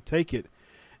there and take it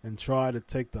and try to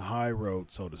take the high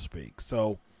road, so to speak."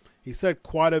 So he said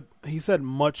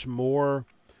much more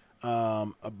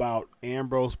about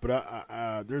Ambrose, but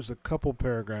there's a couple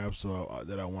paragraphs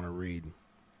that I want to read.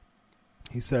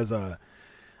 He says, "I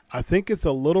think it's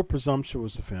a little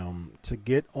presumptuous of him to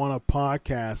get on a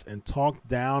podcast and talk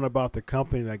down about the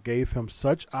company that gave him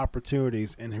such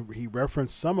opportunities," and he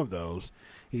referenced some of those.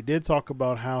 He did talk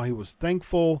about how he was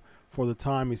thankful for the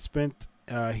time he spent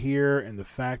here and the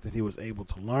fact that he was able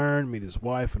to learn, meet his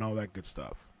wife, and all that good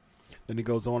stuff. Then he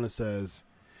goes on and says,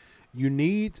 "You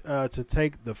need to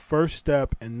take the first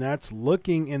step, and that's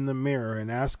looking in the mirror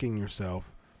and asking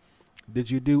yourself,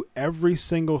 did you do every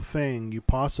single thing you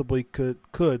possibly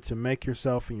could to make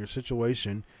yourself in your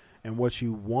situation and what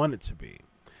you want it to be?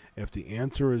 If the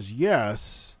answer is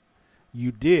yes,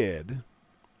 you did,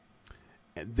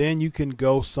 then you can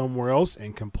go somewhere else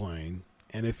and complain.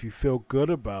 And if you feel good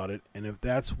about it, and if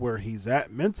that's where he's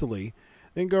at mentally,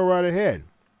 then go right ahead.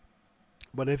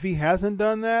 But if he hasn't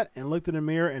done that and looked in the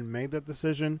mirror and made that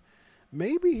decision,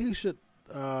 maybe he should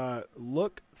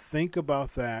think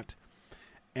about that.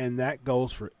 And that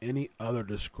goes for any other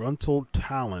disgruntled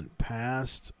talent,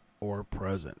 past or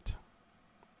present."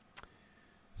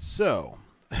 So,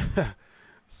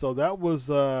 that was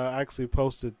actually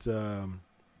posted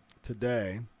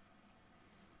today.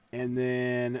 And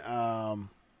then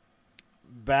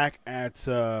back at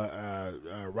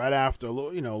right after, a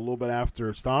little bit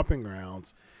after Stomping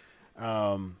Grounds,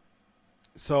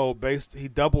 he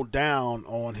doubled down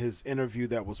on his interview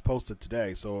that was posted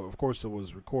today. So, of course, it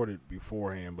was recorded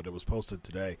beforehand, but it was posted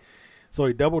today. So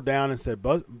he doubled down and said,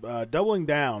 doubling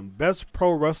down, best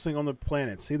pro wrestling on the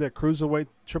planet. See that Cruiserweight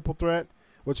triple threat,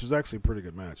 which was actually a pretty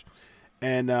good match.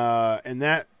 And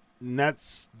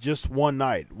that's just one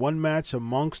night, one match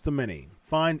amongst the many.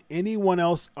 Find anyone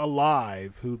else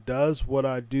alive who does what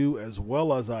I do as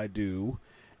well as I do,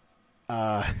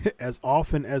 as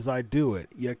often as I do it.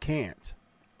 You can't.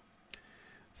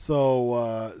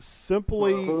 So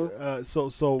simply,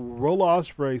 so Will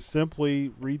Ospreay simply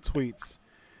retweets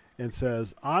and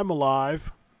says, "I'm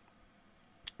alive,"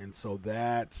 and so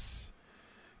that's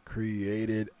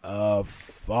created a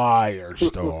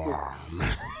firestorm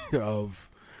of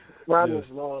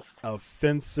just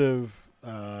offensive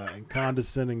and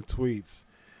condescending tweets.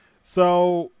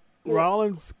 So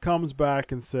Rollins comes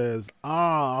back and says,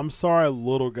 "I'm sorry,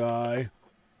 little guy.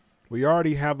 We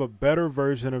already have a better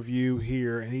version of you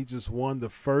here, and he just won the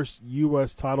first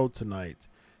U.S. title tonight.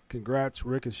 Congrats,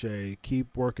 Ricochet.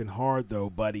 Keep working hard, though,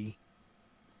 buddy."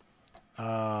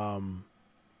 And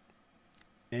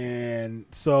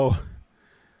so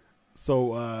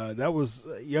that was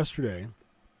yesterday.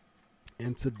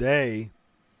 And today,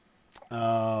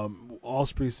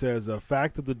 Ospreay says,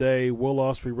 fact of the day, Will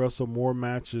Ospreay wrestled more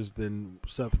matches than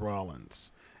Seth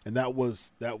Rollins. And that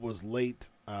was late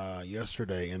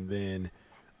yesterday. And then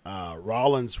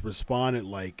Rollins responded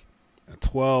like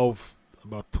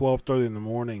about 12:30 in the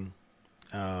morning,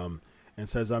 and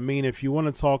says, "I mean, if you want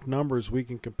to talk numbers, we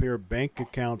can compare bank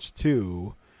accounts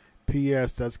too.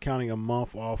 P.S. That's counting a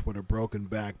month off with a broken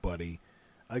back, buddy."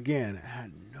 Again, I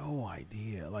had no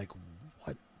idea. Like,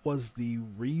 what was the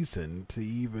reason to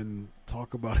even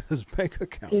talk about his bank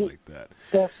account like that?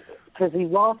 That's because he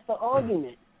lost the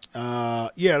argument.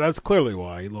 Yeah, that's clearly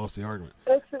why he lost the argument.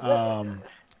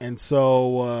 And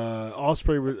so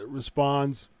Ospreay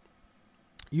responds,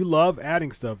 "You love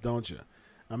adding stuff, don't you?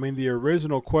 I mean, the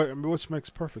original question," which makes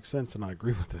perfect sense, and I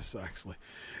agree with this, actually.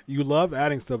 "You love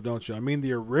adding stuff, don't you? I mean,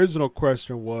 the original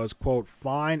question was, quote,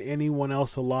 find anyone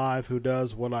else alive who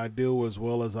does what I do as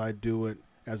well as I do it,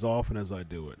 as often as I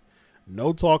do it.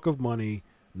 No talk of money,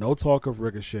 no talk of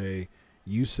Ricochet.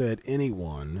 You said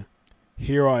anyone.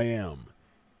 Here I am.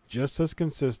 Just as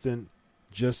consistent,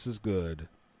 just as good.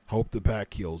 Hope the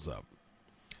pack heals up."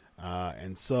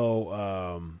 And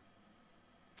so,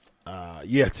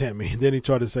 yeah, Tammy. Then he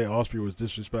tried to say Ospreay was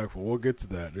disrespectful. We'll get to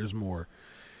that. There's more.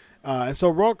 And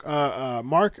so Mark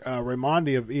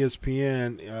Raimondi of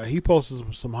ESPN, he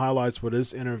posted some highlights for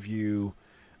this interview.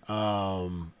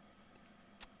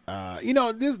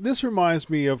 This reminds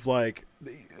me of, like,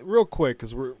 real quick,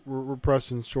 because we're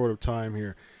pressing short of time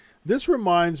here. This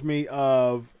reminds me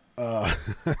of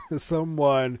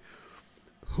someone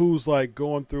who's like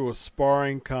going through a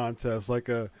sparring contest, like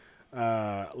a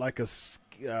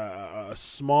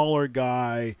smaller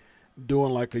guy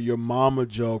doing like a your mama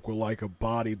joke with like a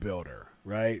bodybuilder,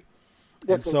 right?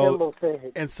 That's the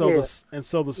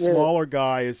smaller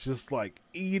guy is just like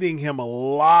eating him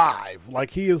alive,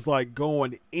 like he is like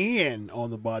going in on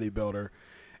the bodybuilder,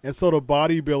 and so the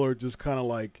bodybuilder just kind of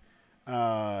like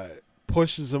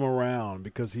pushes him around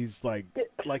because he's like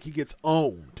he gets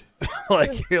owned,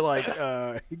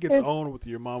 he gets owned with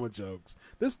your mama jokes.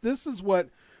 This is what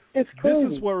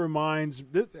reminds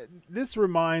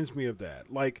me of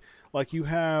that. Like you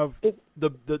have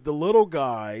the little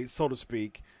guy, so to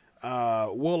speak,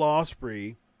 Will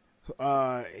Ospreay.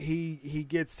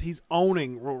 He's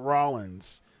owning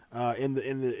Rollins in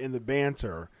the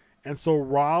banter, and so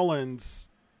Rollins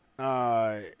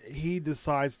he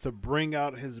decides to bring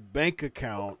out his bank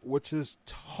account, which is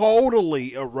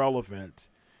totally irrelevant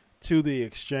to the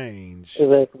exchange,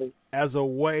 exactly, as a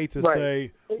way to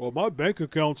say, well, my bank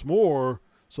account's more,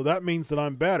 so that means that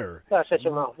I'm better. Shut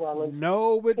your mouth, Rollins.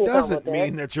 No, it doesn't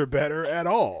mean that you're better at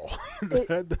all.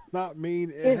 That does not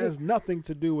mean, it has nothing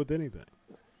to do with anything.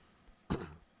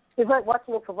 It's like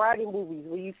watching a karate movie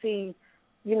where you see,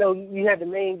 you have the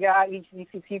main guy, you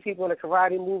see people in a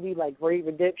karate movie like Great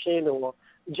Redemption or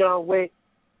John Wick,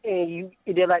 and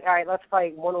they're like, all right, let's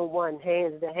fight one-on-one,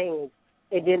 hands to hands.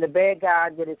 And then the bad guy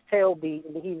get his tail beat,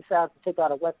 and then he decides to take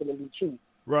out a weapon and be cheap.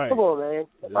 Right. Come on, man.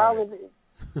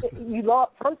 You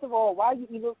lost. First of all, why you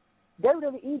even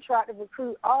WWE tried to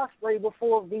recruit Ospreay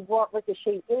before they brought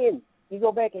Ricochet in? You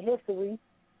go back in history,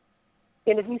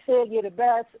 and if you said you're the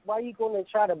best, why are you going to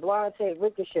try to blindside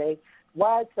Ricochet?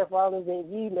 Why Seth Rollins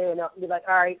and you man up and be like,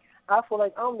 all right, I feel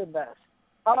like I'm the best.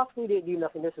 Ospreay didn't do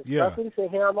nothing disrespectful. He said,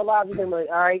 hey, I'm alive. You've been like,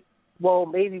 all right. Well,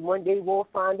 maybe one day we'll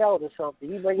find out or something.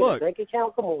 You bring your bank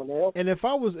account, come on now. And if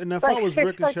I was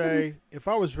Ricochet, I'd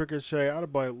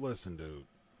have been like, listen, dude,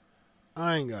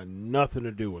 I ain't got nothing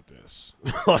to do with this.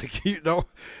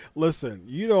 Listen,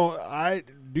 I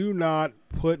do not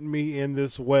put me in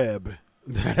this web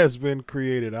that has been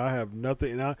created. I have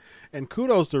nothing, and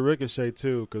kudos to Ricochet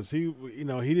too, because he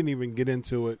didn't even get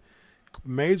into it.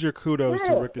 Major kudos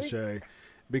to Ricochet.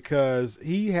 Because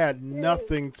he had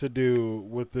nothing to do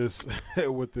with this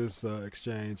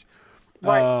exchange,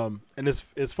 and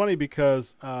it's funny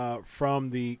because from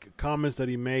the comments that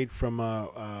he made from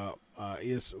on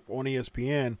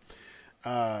ESPN,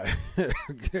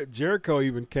 Jericho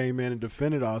even came in and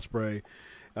defended Ospreay.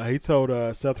 He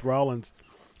told Seth Rollins,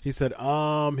 he said,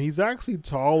 he's actually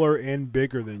taller and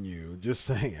bigger than you. Just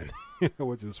saying,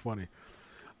 which is funny.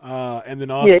 And then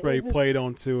Ospreay played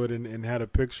onto it and had a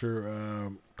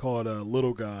picture called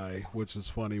Little Guy, which is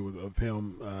funny of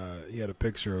him. He had a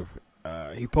picture of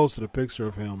he posted a picture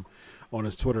of him on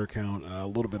his Twitter account a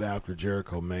little bit after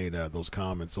Jericho made those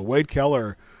comments. So Wade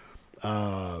Keller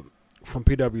from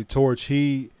PW Torch,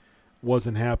 he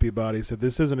wasn't happy about it. He said,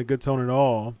 this isn't a good tone at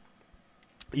all.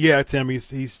 Yeah, Tim,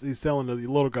 he's selling the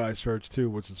Little Guy shirts too,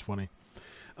 which is funny.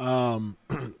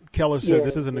 Keller said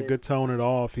this isn't a good tone at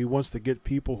all. If he wants to get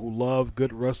people who love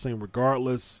good wrestling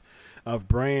regardless of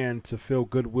brand to feel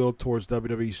goodwill towards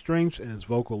WWE strengths and his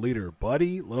vocal leader,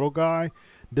 Buddy, Little Guy,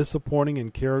 disappointing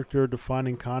in character,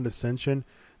 defining condescension,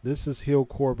 this is heel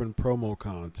Corbin promo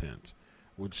content,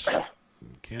 which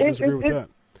can't disagree with that.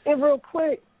 And real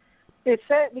quick, it's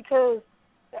sad because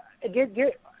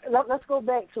let's go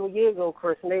back to a year ago,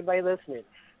 Chris, and everybody listening.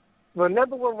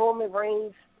 Remember when Roman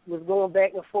Reigns was going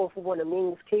back and forth with one of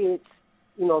Ming's kids,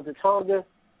 the Tonga?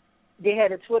 They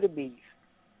had a Twitter beef.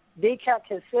 They kept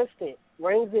consistent.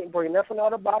 Reigns didn't bring nothing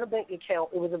out about a bank account.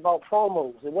 It was about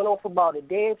promos. It went on for about a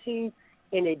day or two,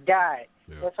 and it died.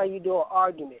 Yeah. That's how you do an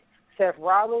argument. Seth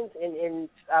Rollins, and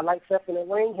I like Seth in the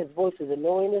ring. His voice is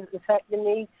annoying as heck to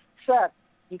me. Seth,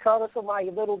 you called somebody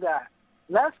a little guy.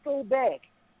 Let's go back.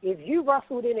 If you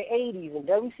wrestled in the 80s in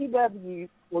WCW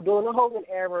or during the Hogan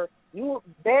era, you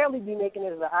would barely be making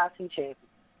it as an IC champion.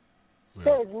 Yeah.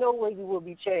 There is no way you will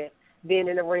be champ being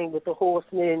in the ring with the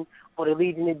Horsemen or the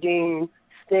Legion of Doom,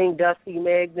 Sting, Dusty,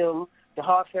 Magnum, the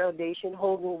Hart Foundation,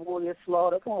 Hogan, Warrior,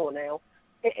 Slaughter. Come on now.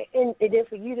 And then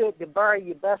for you to bury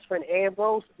your best friend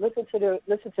Ambrose, listen to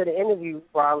the interview,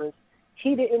 Rollins.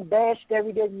 He didn't bash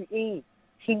WWE.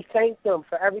 He thanked them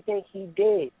for everything he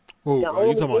did. Who, are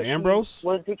you talking about Ambrose?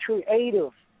 Was the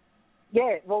creative.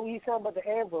 Yeah, well, you talking about the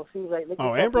Ambrose. He was like,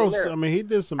 Ambrose, I mean, he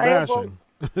did some bashing.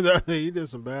 He did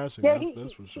some bashing,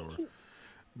 that's for sure.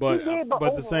 But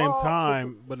at the same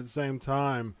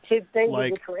time, his thing was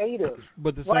the creative.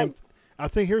 But the same, I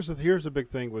think here's the big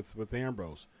thing with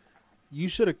Ambrose. You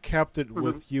should have kept it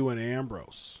with you and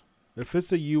Ambrose. If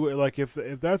it's a you, like if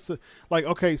that's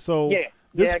okay, so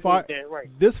this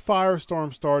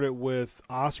firestorm started with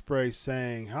Ospreay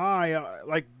saying hi,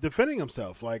 like defending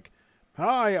himself, like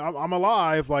hi, I'm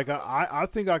alive, like I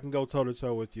think I can go toe to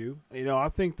toe with you. I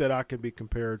think that I can be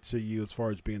compared to you as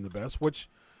far as being the best, which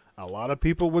a lot of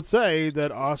people would say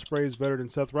that Ospreay is better than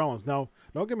Seth Rollins. Now,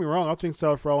 don't get me wrong, I think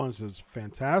Seth Rollins is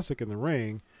fantastic in the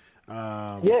ring.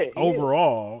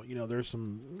 Overall, there's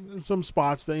some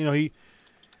spots that he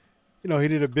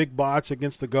did a big botch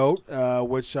against the GOAT,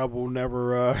 which I will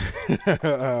never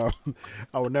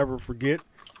forget.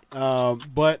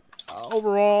 But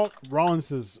overall,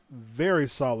 Rollins is very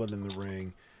solid in the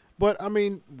ring. But I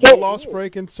mean, Will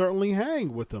Ospreay can certainly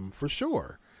hang with him for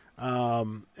sure.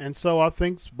 And so I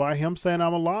think by him saying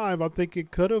I'm alive, I think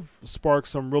it could have sparked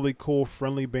some really cool,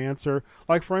 friendly banter.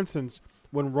 Like for instance,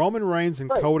 when Roman Reigns and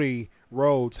Cody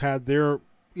Rhodes had their,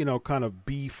 kind of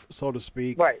beef, so to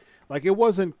speak, like it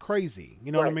wasn't crazy.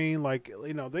 You know what I mean? Like,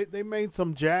 they made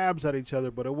some jabs at each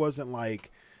other, but it wasn't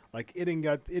like it didn't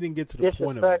get to the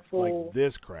point of like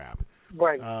this crap.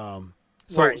 Right.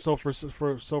 So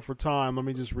for time, let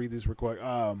me just read these real quick.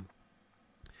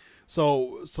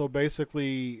 So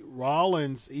basically,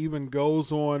 Rollins even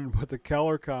goes on with the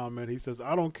Keller comment. He says,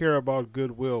 "I don't care about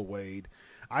goodwill, Wade.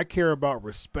 I care about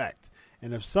respect.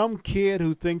 And if some kid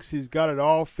who thinks he's got it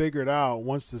all figured out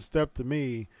wants to step to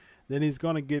me, then he's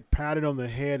going to get patted on the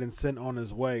head and sent on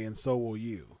his way, and so will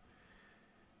you."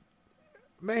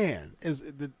 Man,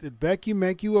 did Becky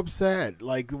make you upset?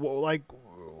 Like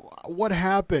what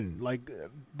happened? Like,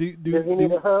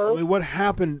 what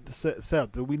happened,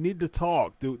 Seth? Do we need to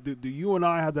talk? Do you and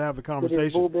I have to have a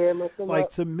conversation?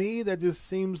 Like, to me, that just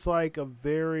seems like a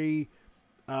very,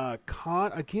 a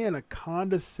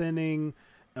condescending,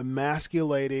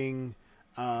 emasculating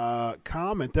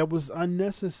comment that was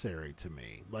unnecessary to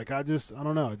me. Like, I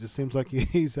don't know. It just seems like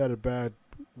he's had a bad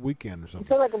weekend or something. He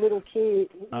sounds like a little kid.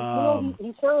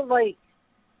 He sounds like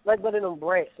one of them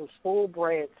brats, some school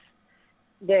brats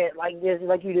that like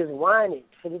you just whining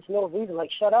for there's no reason. Like,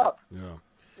 shut up. Yeah.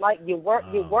 Like your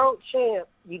world champ,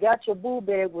 you got your boo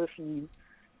bag with you,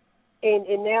 and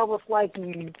now it's like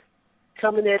you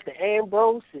coming at the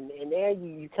Ambrose, and now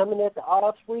you coming at the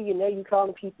Ospreay, and now you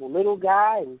calling people little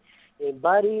guy and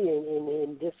buddy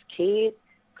and this kid.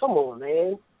 Come on,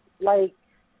 man. Like,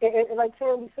 and like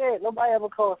Tammy said, nobody ever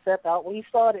called Seth out. When he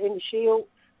started in the Shield,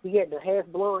 he had the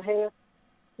half-blown hair.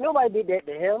 Nobody did that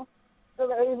to him.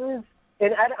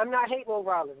 And I'm not hating on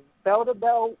Rollins. Bell to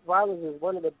bell, Rollins is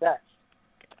one of the best.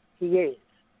 He is.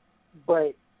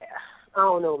 But I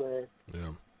don't know, man.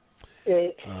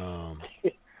 Yeah.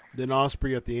 Then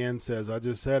Osprey at the end says, "I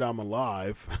just said I'm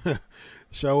alive."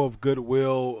 Show of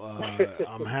goodwill.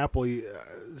 I'm happily.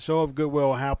 Show of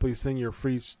goodwill. Happily send your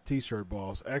free T-shirt,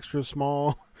 boss. Extra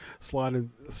small. slide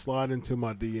into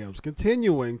my DMs.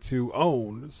 Continuing to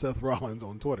own Seth Rollins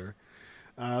on Twitter.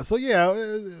 So yeah,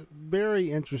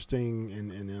 very interesting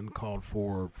and uncalled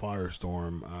for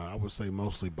firestorm. I would say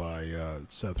mostly by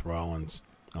Seth Rollins,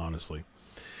 honestly.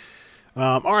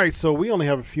 All right, so we only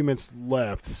have a few minutes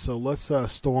left, so let's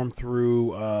storm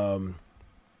through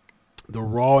the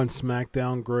Raw and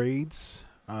SmackDown grades.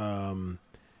 And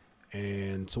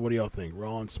so what do y'all think?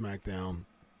 Raw and SmackDown.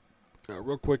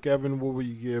 Real quick, Evan, what will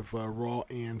you give Raw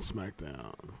and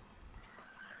SmackDown?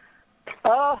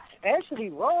 Actually,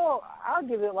 Raw, I'll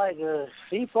give it like a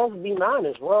C plus B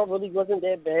minus. Raw really wasn't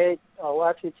that bad. I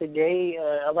watched it today.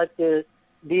 I like the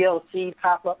DLC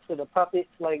pop-ups of the puppets,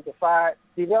 like the fire.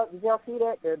 Did y'all see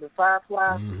that? The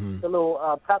Firefly, the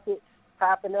little puppets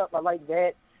popping up. I like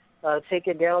that.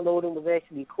 Taking downloading was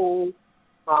actually cool.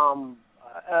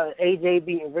 AJ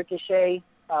beating Ricochet.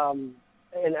 And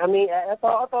I mean, I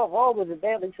thought Raw wasn't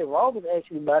bad. Like I said, Raw was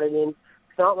actually better than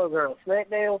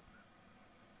SmackDown.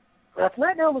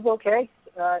 SmackDown was okay.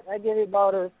 I give it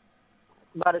about a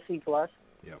C plus.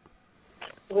 Yep.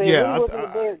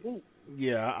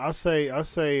 Yeah, I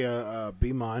say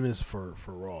B minus for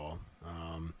Raw.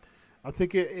 I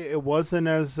think it wasn't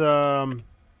as it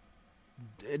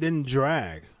didn't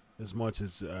drag as much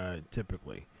as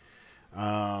typically.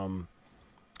 Usos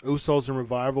and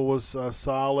Revival was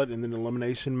solid, and then the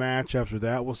elimination match after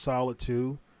that was solid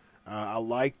too. I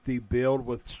like the build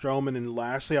with Strowman and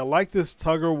Lashley. I like this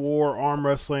tug of war arm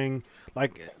wrestling.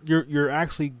 Like you're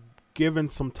actually giving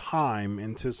some time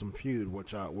into some feud,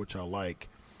 which I like.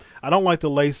 I don't like the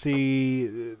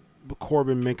Lacey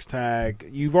Corbin mixed tag.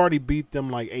 You've already beat them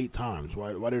like 8 times.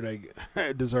 Why do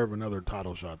they deserve another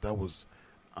title shot? That was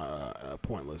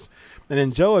pointless. And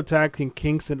then Joe attacking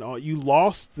Kingston. You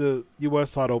lost the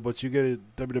U.S. title, but you get a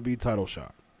WWE title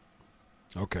shot.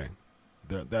 Okay.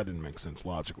 That didn't make sense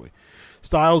logically.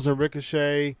 Styles and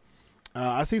Ricochet.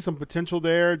 I see some potential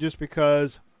there just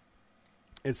because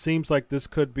it seems like this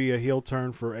could be a heel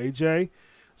turn for AJ.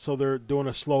 So they're doing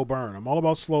a slow burn. I'm all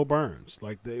about slow burns.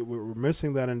 Like we're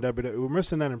missing that in WWE. We're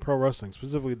missing that in pro wrestling,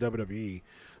 specifically WWE.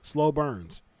 Slow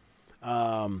burns.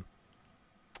 And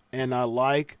I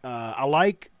like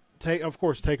of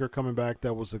course Taker coming back.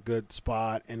 That was a good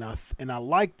spot. And I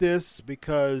like this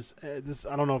because this.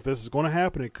 I don't know if this is going to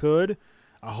happen. It could.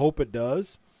 I hope it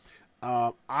does.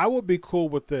 I would be cool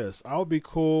with this. I would be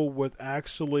cool with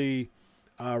actually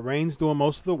Reigns doing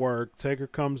most of the work. Taker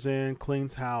comes in,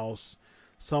 cleans house.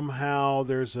 Somehow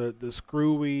there's the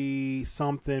screwy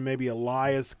something. Maybe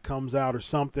Elias comes out or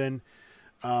something,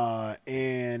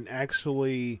 and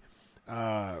actually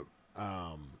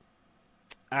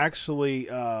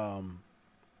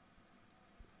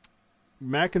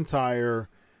McIntyre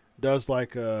does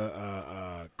like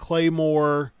a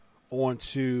Claymore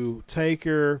onto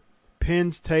Taker,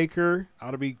 pins Taker.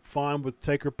 Ought to be fine with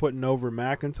Taker putting over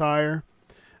McIntyre.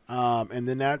 And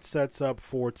then that sets up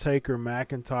for Taker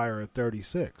McIntyre at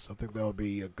 36. I think that would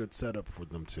be a good setup for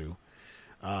them too.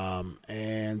 I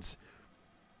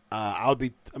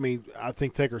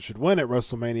think Taker should win at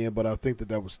WrestleMania, but I think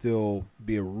that would still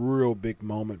be a real big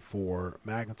moment for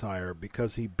McIntyre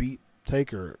because he beat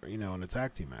Taker, in a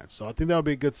tag team match. So I think that would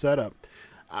be a good setup.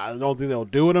 I don't think they'll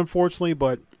do it, unfortunately,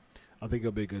 but I think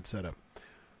it'll be a good setup.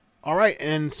 All right,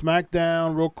 and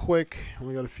SmackDown, real quick.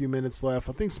 Only got a few minutes left.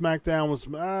 I think SmackDown was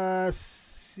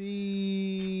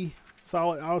C,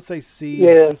 solid. I would say C,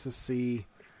 just a C.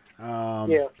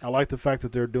 I like the fact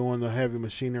that they're doing the heavy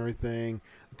machinery thing.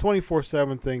 The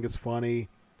 24/7 thing is funny,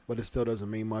 but it still doesn't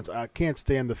mean much. I can't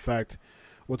stand the fact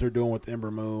what they're doing with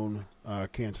Ember Moon. I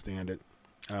can't stand it.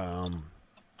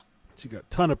 She got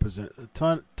ton of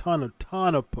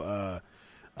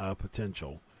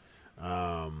potential.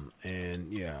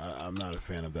 And yeah, I'm not a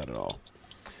fan of that at all.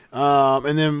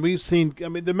 And then we've seen,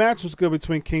 the match was good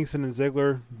between Kingston and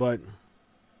Ziggler, but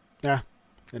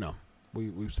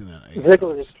we've seen that.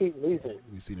 Ziggler just keep losing.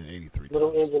 We've seen it 83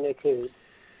 Little times. engine that could.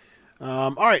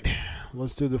 All right,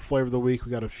 let's do the flavor of the week.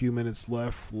 We got a few minutes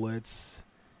left. Let's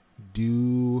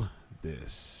do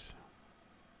this.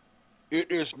 It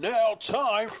is now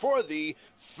time for the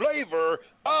flavor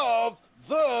of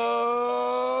the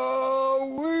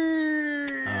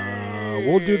week.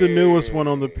 We'll do the newest one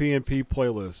on the PNP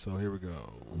playlist. So here we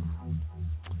go.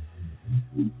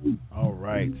 All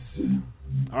right.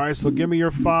 So give me your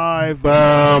 5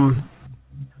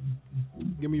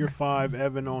 Give me your 5,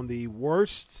 Evan, on the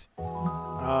worst years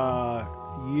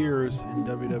in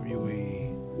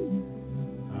WWE.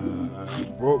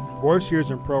 Worst years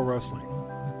in pro wrestling.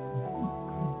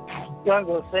 I'm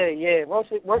going to say, yeah. Worst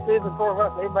years in pro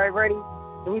wrestling. Everybody ready?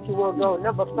 Lucha will go.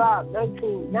 Number 5,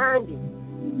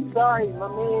 1990. Sorry, my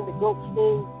man, the GOAT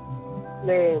Sting.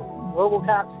 Man,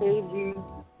 RoboCop saved you.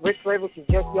 Ric Flair was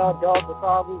just y'all dog for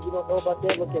problems. You don't know about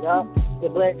that? Look it up. The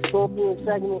Black Scorpion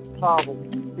segment,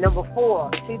 problem. Number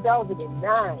 4,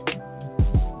 2009.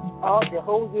 The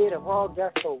whole year, the Raw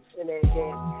guest host in that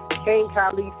game. Kane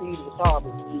Khali feud was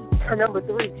horrible. Number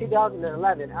 3,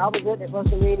 2011. I was at the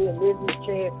WrestleMania, Miz was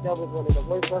champ. That was one of the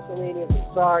worst WrestleManias. I'm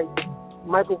sorry.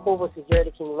 Michael Cole versus Jerry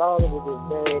King Lawler was just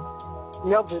bad.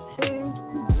 Number 2,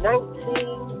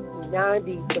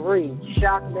 1993.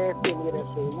 Shock Master, you know,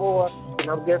 say more. And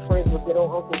I'm good friends with good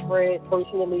old Uncle Fred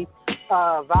personally.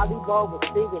 Volleyball with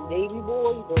Sting and Davey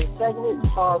Boy. Those segments,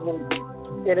 horrible.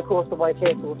 And of course, the White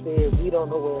Castle said, we don't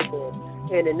know where it's at.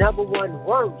 And the number 1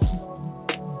 worst,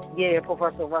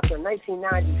 Professional Wrestling,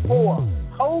 1994.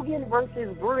 Hogan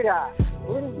versus Brutus.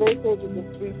 Brutus basically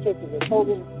with the 3 chickens. And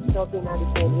Hogan,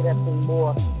 1994, did that thing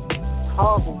more.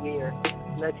 Horrible year.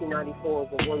 1994 is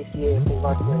the worst year for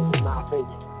wrestling, in my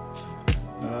opinion.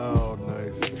 Oh,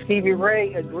 nice. Stevie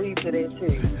Ray agreed to that,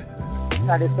 too.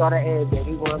 I just thought I'd add that.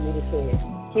 He wanted me to say it.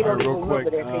 He don't real even quick,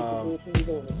 remember that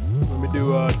pay-per-view. let me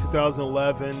do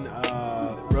 2011.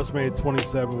 WrestleMania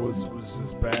 27 was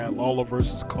just bad. Lawler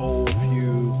versus Cole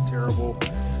feud, terrible.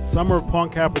 Summer of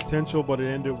Punk had potential, but it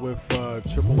ended with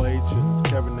Triple H and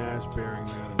Kevin Nash bearing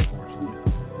that, unfortunately.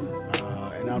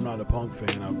 And I'm not a Punk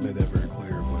fan. I've made that very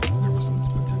clear, but there was some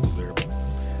potential there.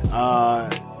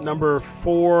 Number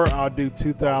 4, I'll do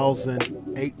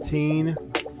 2018.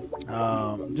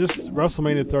 Just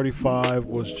WrestleMania 35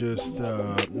 was just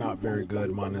not very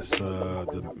good, minus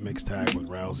the mixed tag with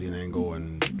Rousey and Angle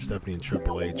and Stephanie and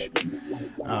Triple H.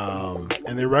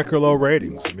 And the record low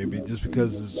ratings, maybe just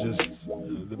because it's just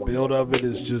the build of it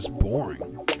is just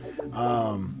boring.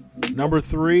 Number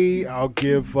 3, I'll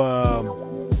give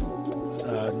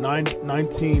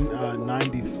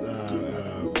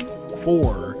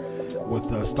 1994 with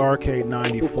Starrcade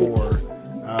 94.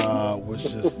 Was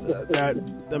just that.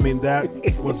 I mean, that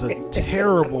was a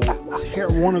terrible,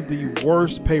 one of the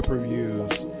worst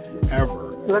pay-per-views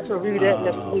ever. Let's review that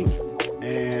next week.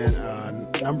 And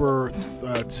number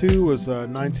 2 was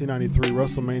 1993.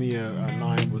 WrestleMania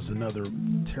 9 was another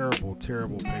terrible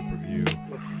pay-per-view.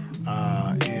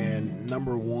 And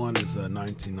number 1 is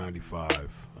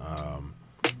 1995.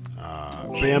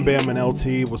 Bam Bam and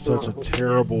LT was such a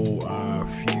terrible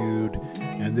feud,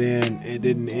 and then it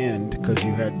didn't end because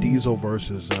you had Diesel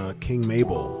versus King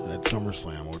Mabel at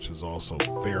SummerSlam, which is also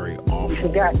very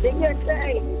awful.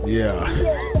 Yeah.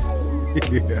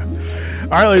 Yeah. All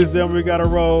right, ladies and gentlemen, we got to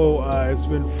roll. It's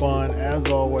been fun as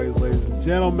always, ladies and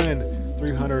gentlemen.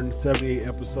 378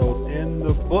 episodes in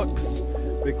the books.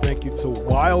 Big thank you to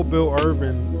Wild Bill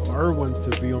Irwin to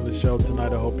be on the show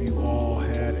tonight. I hope you all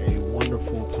had a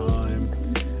wonderful time.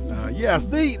 Yes,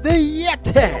 the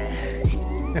Yeti.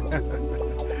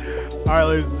 All right,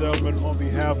 ladies and gentlemen, on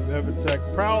behalf of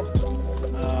Evitech Proud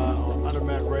on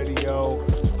Undermat Radio,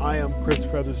 I am Chris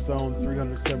Featherstone.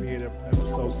 378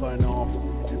 episodes signing off.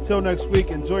 Until next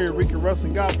week, enjoy your week of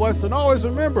wrestling. God bless, and always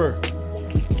remember, I do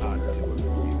it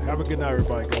for you. Have a good night,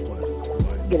 everybody. God bless.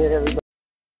 Bye-bye. Good night, everybody.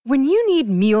 When you need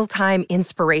mealtime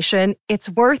inspiration, it's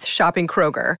worth shopping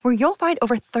Kroger, where you'll find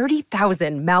over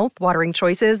 30,000 mouth-watering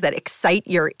choices that excite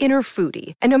your inner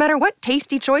foodie. And no matter what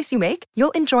tasty choice you make,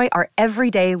 you'll enjoy our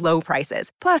everyday low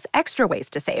prices, plus extra ways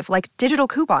to save, like digital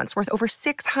coupons worth over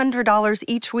 $600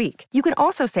 each week. You can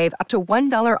also save up to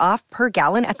 $1 off per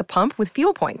gallon at the pump with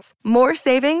fuel points. More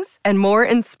savings and more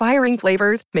inspiring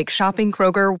flavors make shopping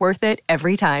Kroger worth it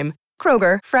every time.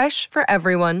 Kroger, fresh for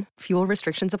everyone. Fuel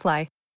restrictions apply.